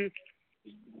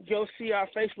 Go see our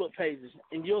Facebook pages,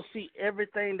 and you'll see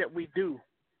everything that we do,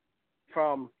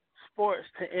 from sports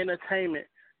to entertainment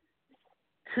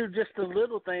to just the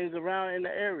little things around in the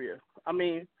area. I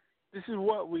mean, this is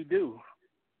what we do.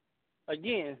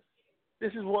 Again,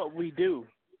 this is what we do.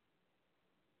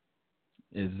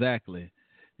 Exactly.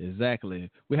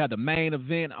 We have the main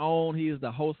event on. He is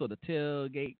the host of the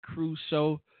Tailgate Crew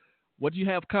Show. What do you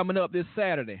have coming up this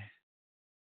Saturday?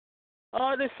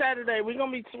 This Saturday we're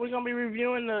gonna be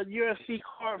reviewing the UFC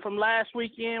card from last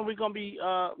weekend. We're gonna be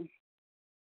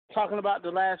talking about the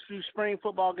last few spring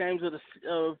football games of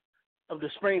the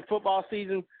spring football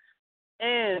season,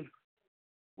 and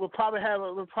we'll probably have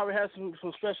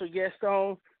some special guests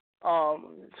on.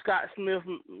 Scott Smith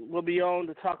will be on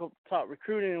to talk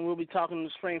recruiting, and we'll be talking the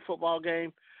spring football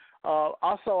game.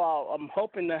 Also, I'm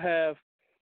hoping to have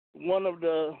one of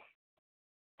the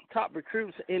top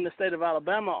recruits in the state of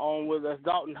Alabama on with us,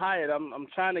 Dalton Hyatt. I'm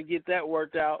trying to get that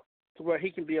worked out to where he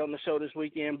can be on the show this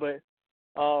weekend, but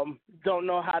don't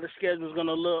know how the schedule's going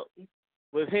to look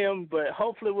with him, but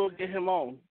hopefully we'll get him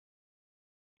on.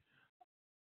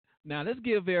 Now, let's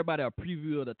give everybody a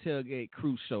preview of the Tailgate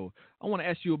Crew Show. I want to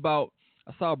ask you about,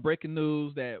 I saw breaking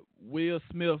news that Will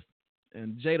Smith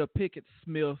and Jada Pinkett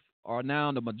Smith are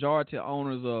now the majority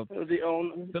owners of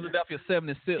Philadelphia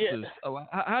 76ers. Yeah.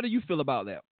 How do you feel about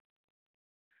that?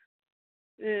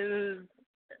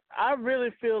 I really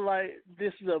feel like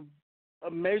this is a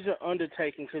major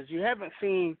undertaking because you haven't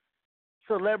seen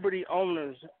celebrity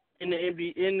owners in the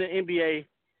NBA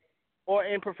or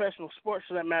in professional sports,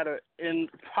 for that matter, in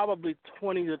probably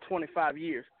 20 to 25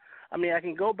 years. I mean, I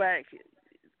can go back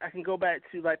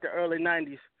to like the early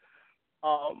 90s,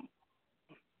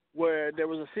 where there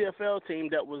was a CFL team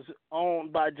that was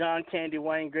owned by John Candy,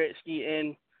 Wayne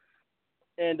Gretzky,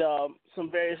 and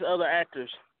some various other actors.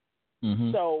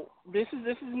 Mm-hmm. So this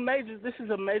is major. This is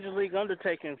a major league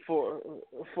undertaking for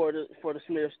the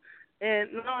Smiths,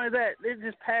 and not only that, they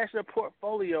just pass their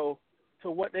portfolio to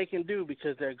what they can do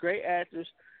because they're great actors.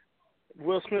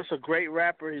 Will Smith's a great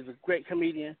rapper. He's a great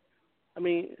comedian. I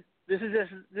mean, this is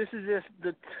just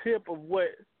the tip of what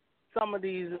some of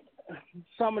these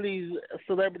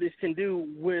celebrities can do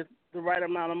with the right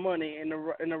amount of money and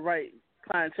the right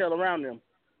clientele around them.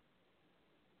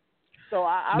 So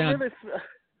I really.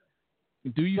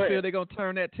 Do you feel they're gonna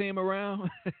turn that team around?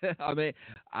 I mean,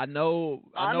 I know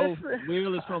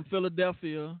Will is from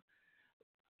Philadelphia,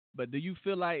 but do you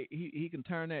feel like he can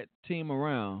turn that team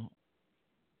around?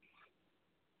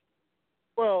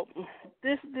 Well,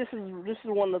 this is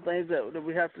one of the things that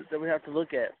we have to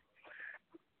look at.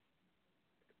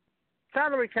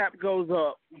 Salary cap goes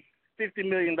up $50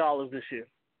 million this year,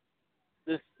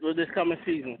 this coming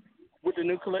season, with the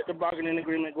new collective bargaining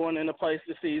agreement going into place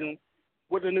this season,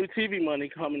 with the new TV money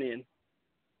coming in.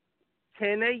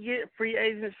 Can they get free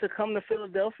agents to come to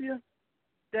Philadelphia?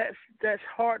 That's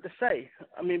hard to say.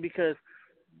 I mean, because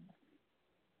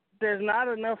there's not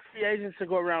enough free agents to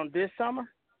go around this summer,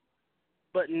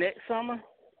 but next summer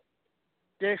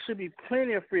there should be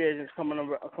plenty of free agents coming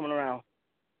around.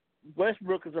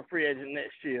 Westbrook is a free agent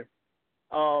next year,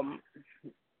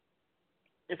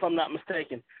 if I'm not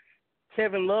mistaken.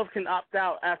 Kevin Love can opt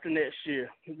out after next year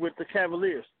with the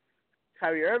Cavaliers.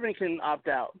 Kyrie Irving can opt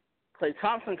out. Klay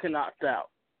Thompson can opt out.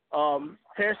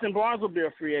 Harrison Barnes will be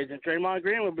a free agent. Draymond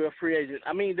Green will be a free agent.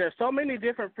 I mean, there's so many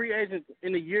different free agents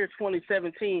in the year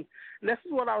 2017. And this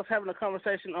is what I was having a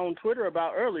conversation on Twitter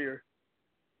about earlier.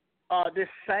 This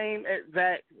same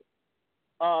exact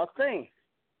thing.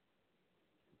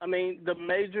 I mean, the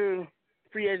major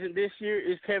free agent this year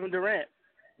is Kevin Durant.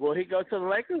 Will he go to the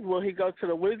Lakers? Will he go to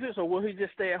the Wizards? Or will he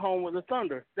just stay at home with the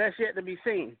Thunder? That's yet to be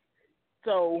seen.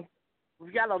 So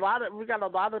we got a lot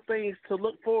of things to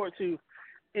look forward to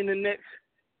in the next,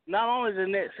 not only the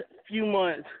next few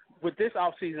months with this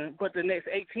offseason, but the next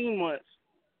 18 months,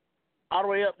 all the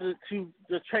way up to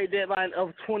the trade deadline of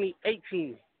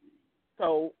 2018.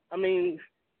 So, I mean,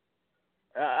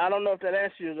 I don't know if that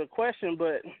answers the question,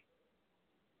 but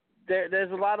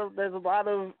there's a lot of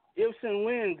ifs and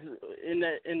wins in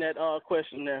that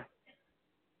question there.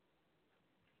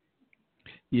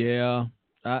 Yeah,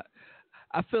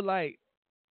 I feel like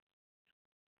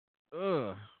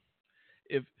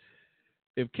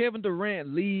if Kevin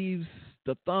Durant leaves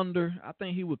the Thunder, I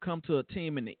think he would come to a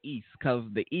team in the East because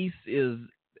the East is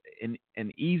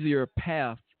an easier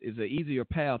path. Is an easier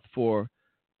path for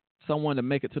someone to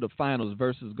make it to the finals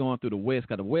versus going through the West,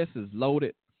 because the West is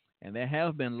loaded, and they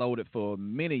have been loaded for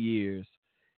many years.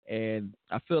 And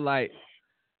I feel like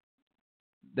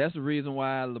that's the reason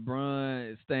why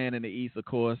LeBron is staying in the East, of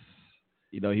course.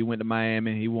 You know, he went to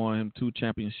Miami, he won him 2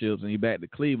 championships, and he back to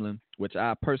Cleveland, which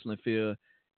I personally feel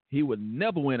he would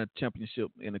never win a championship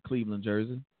in a Cleveland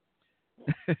jersey.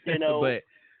 You know, but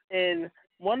and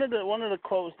one of the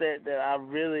quotes that I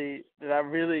really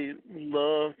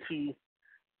love to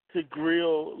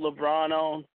grill LeBron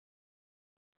on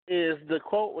is the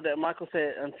quote that Michael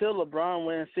said, "Until LeBron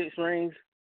wins 6 rings,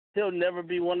 he'll never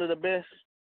be one of the best."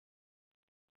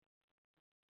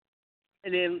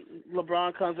 And then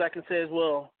LeBron comes back and says,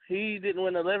 well, he didn't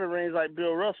win 11 rings like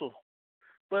Bill Russell.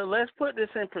 But let's put this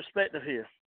in perspective here.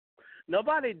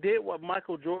 Nobody did what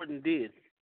Michael Jordan did.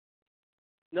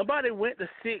 Nobody went to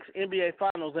 6 NBA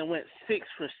Finals and went 6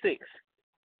 for 6.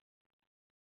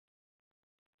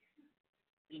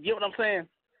 You get what I'm saying?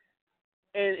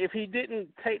 And if he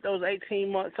didn't take those 18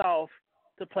 months off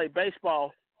to play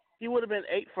baseball, he would have been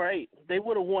 8 for 8. They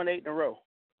would have won 8 in a row.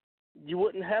 You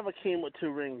wouldn't have a King with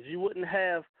 2 rings. You wouldn't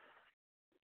have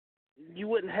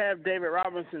David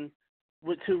Robinson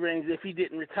with 2 rings if he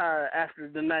didn't retire after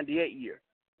the 98 year.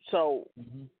 So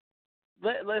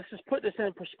let's just put this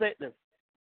in perspective.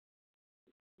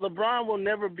 LeBron will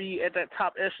never be at that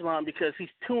top echelon because he's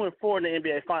 2-4 in the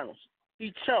NBA Finals.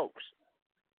 He chokes.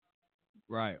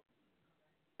 Right.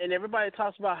 And everybody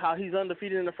talks about how he's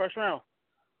undefeated in the first round.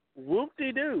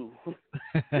 Whoop-de-doo.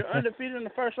 You're undefeated in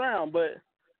the first round, but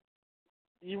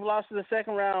you've lost in the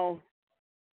second round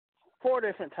 4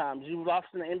 different times. You've lost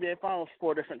in the NBA Finals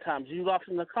 4 different times. You lost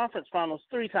in the conference finals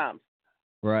 3 times.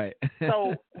 Right.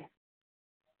 So,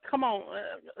 come on.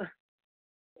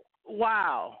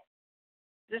 Wow.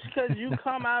 Just because you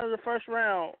come out of the first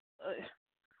round,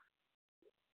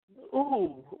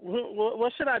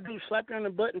 what should I do? Slap you on the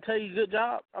butt and tell you good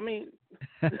job? I mean.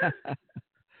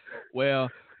 Well,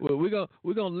 we're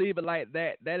gonna leave it like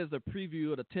that. That is a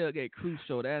preview of the Tailgate Crew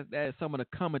Show. That is some of the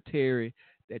commentary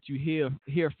that you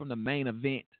hear from the main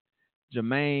event,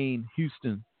 Jermaine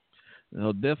Houston.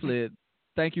 Definitely,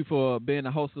 thank you for being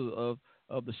the host of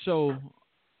the show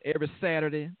every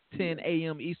Saturday, 10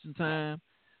 a.m. Eastern Time.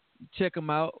 Check him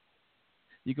out.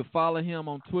 You can follow him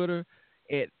on Twitter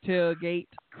at Tailgate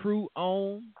Crew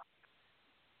On,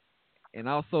 and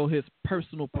also his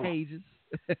personal pages.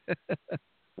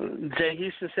 J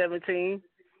Houston 17.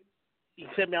 You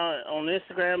can check me out on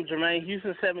Instagram, Jermaine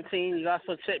Houston 17. You can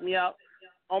also check me out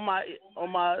on my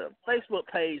Facebook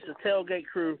page, the Tailgate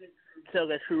Crew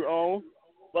On,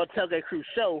 or Tailgate Crew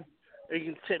Show. Or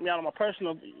you can check me out on my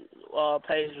personal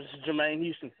page, which is Jermaine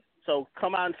Houston. So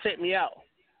come out and check me out.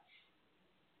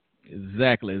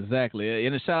 Exactly.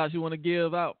 Any shout outs you want to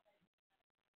give out?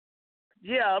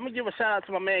 Yeah, let me give a shout out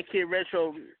to my man Kid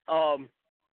Retro.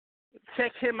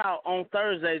 Check him out on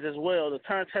Thursdays as well, the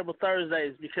Turntable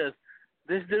Thursdays, because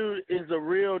this dude is the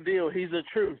real deal. He's the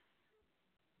truth.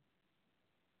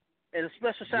 And a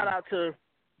special shout out to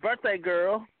birthday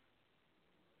girl,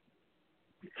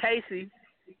 Casey.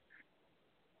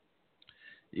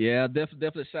 Yeah,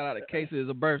 definitely shout out to Casey. It's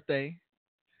a birthday.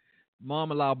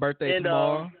 Mom-in-law birthday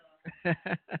tomorrow.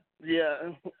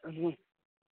 Yeah.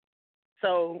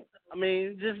 So, I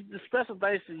mean, just the special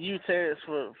thanks to you, Terrence,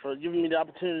 for giving me the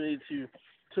opportunity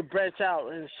to branch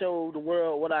out and show the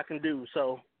world what I can do.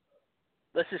 So,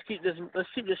 let's keep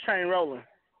this train rolling.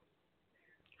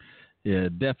 Yeah,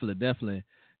 definitely.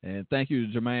 And thank you,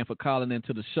 Jermaine, for calling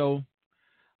into the show.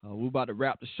 We're about to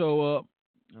wrap the show up.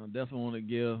 I definitely want to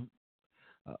give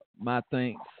my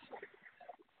thanks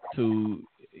to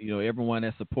everyone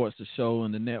that supports the show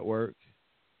and the network,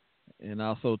 and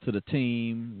also to the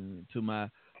team, to my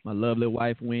lovely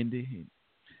wife Wendy,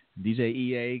 DJ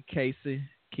EA, Casey,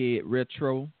 Kid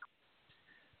Retro,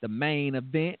 the main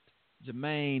event,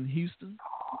 Jermaine Houston,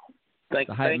 the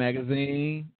Hype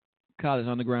Magazine, College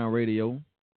Underground Radio,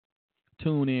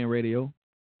 TuneIn Radio.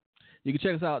 You can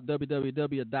check us out at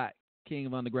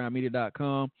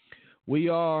www.kingofundergroundmedia.com. We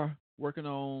are working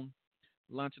on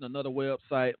launching another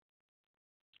website.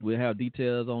 We'll have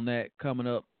details on that coming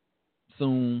up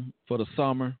soon for the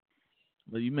summer.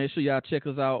 But you make sure y'all check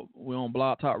us out. We're on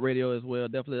Blog Talk Radio as well.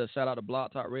 Definitely a shout out to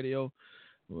Blog Talk Radio.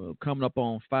 We're coming up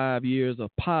on 5 years of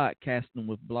podcasting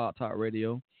with Blog Talk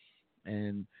Radio.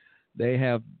 And they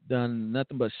have done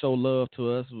nothing but show love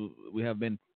to us. We have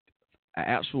been an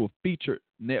actual featured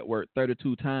network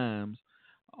 32 times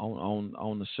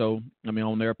on the show. I mean,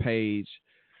 on their page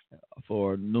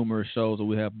for numerous shows that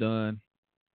we have done.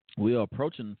 We are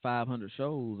approaching 500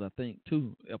 shows, I think,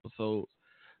 2 episodes.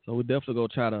 So we definitely go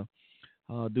try to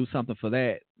do something for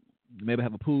that. Maybe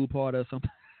have a pool party or something.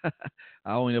 I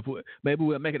don't know. Maybe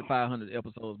we'll make it 500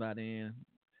 episodes by then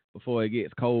before it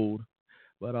gets cold.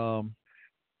 But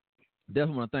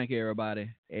definitely want to thank everybody,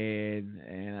 and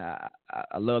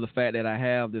I love the fact that I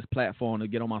have this platform to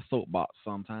get on my soapbox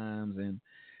sometimes,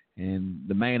 and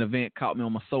the main event caught me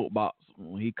on my soapbox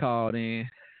when he called in.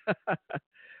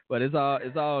 But it's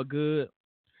all good.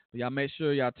 Y'all make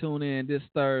sure y'all tune in this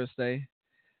Thursday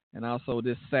and also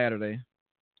this Saturday.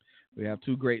 We have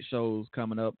 2 great shows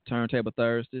coming up, Turntable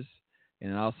Thursdays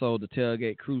and also the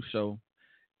Tailgate Crew Show.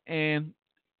 And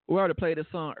we already played this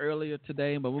song earlier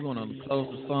today, but we're going to close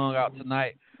the song out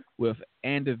tonight with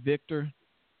Andy Victor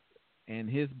and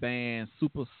his band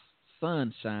Super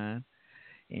Sunshine.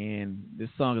 And this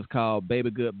song is called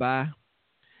Baby Goodbye.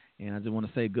 And I just want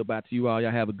to say goodbye to you all.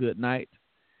 Y'all have a good night.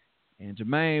 And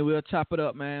Jermaine, we'll chop it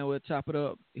up, man. We'll chop it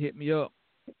up. Hit me up.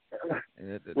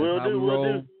 That's how we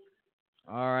roll.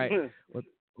 All right. Well,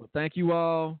 thank you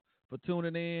all for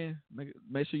tuning in.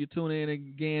 Make sure you tune in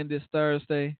again this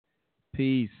Thursday.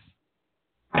 Peace.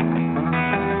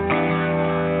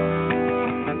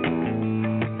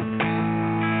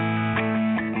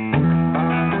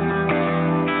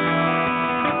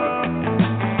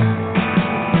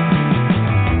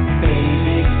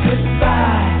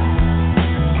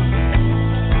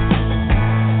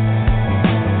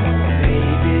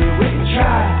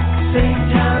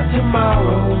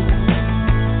 Tomorrow,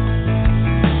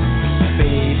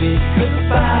 baby,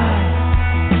 goodbye.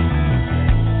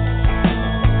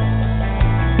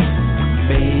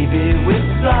 Baby, we'll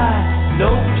fly,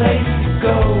 no place to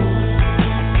go.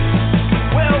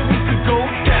 Well, we could go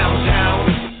downtown.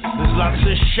 There's lots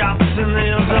of shops and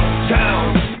there's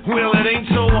uptown. Well, it ain't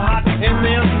so hot and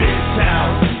there's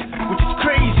midtown, which is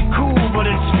crazy cool, but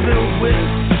it's filled with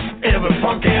every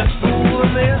punk ass fool,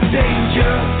 and there's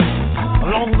danger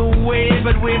along the way,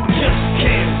 but we just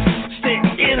can't stay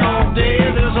in all day.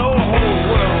 There's a whole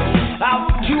world out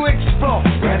to explore.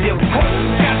 Grab your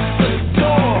coat at the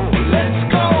door. Let's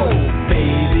go,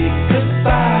 baby,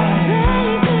 goodbye.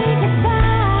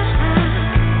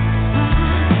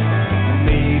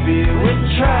 Maybe we'll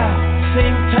try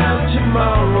same time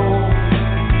tomorrow.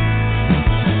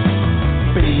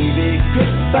 Baby,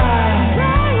 goodbye.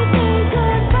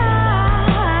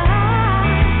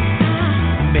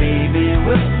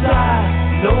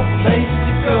 No place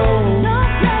to go.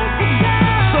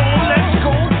 So let's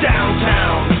go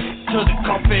downtown to the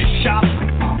coffee shop.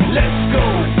 Let's go.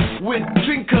 We'll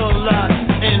drink a lot,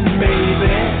 and maybe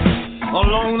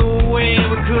along the way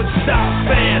we could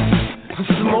stop and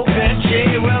smoke that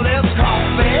J. Well, there's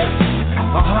coffee,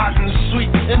 hot and sweet,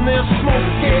 and there's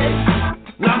smoking.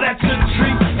 Now that's a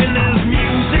treat, and there's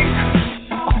music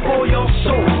for your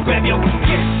soul. Grab your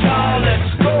guitar, let's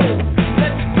go.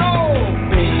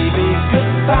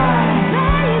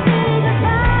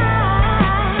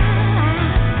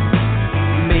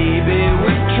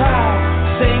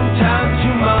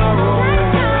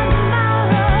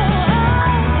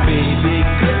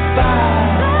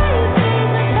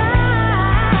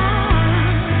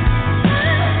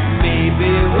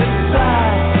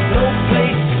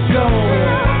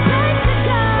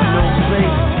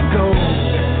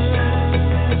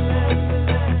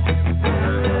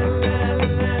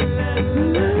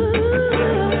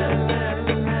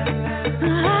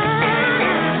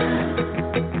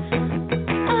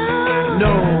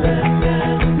 No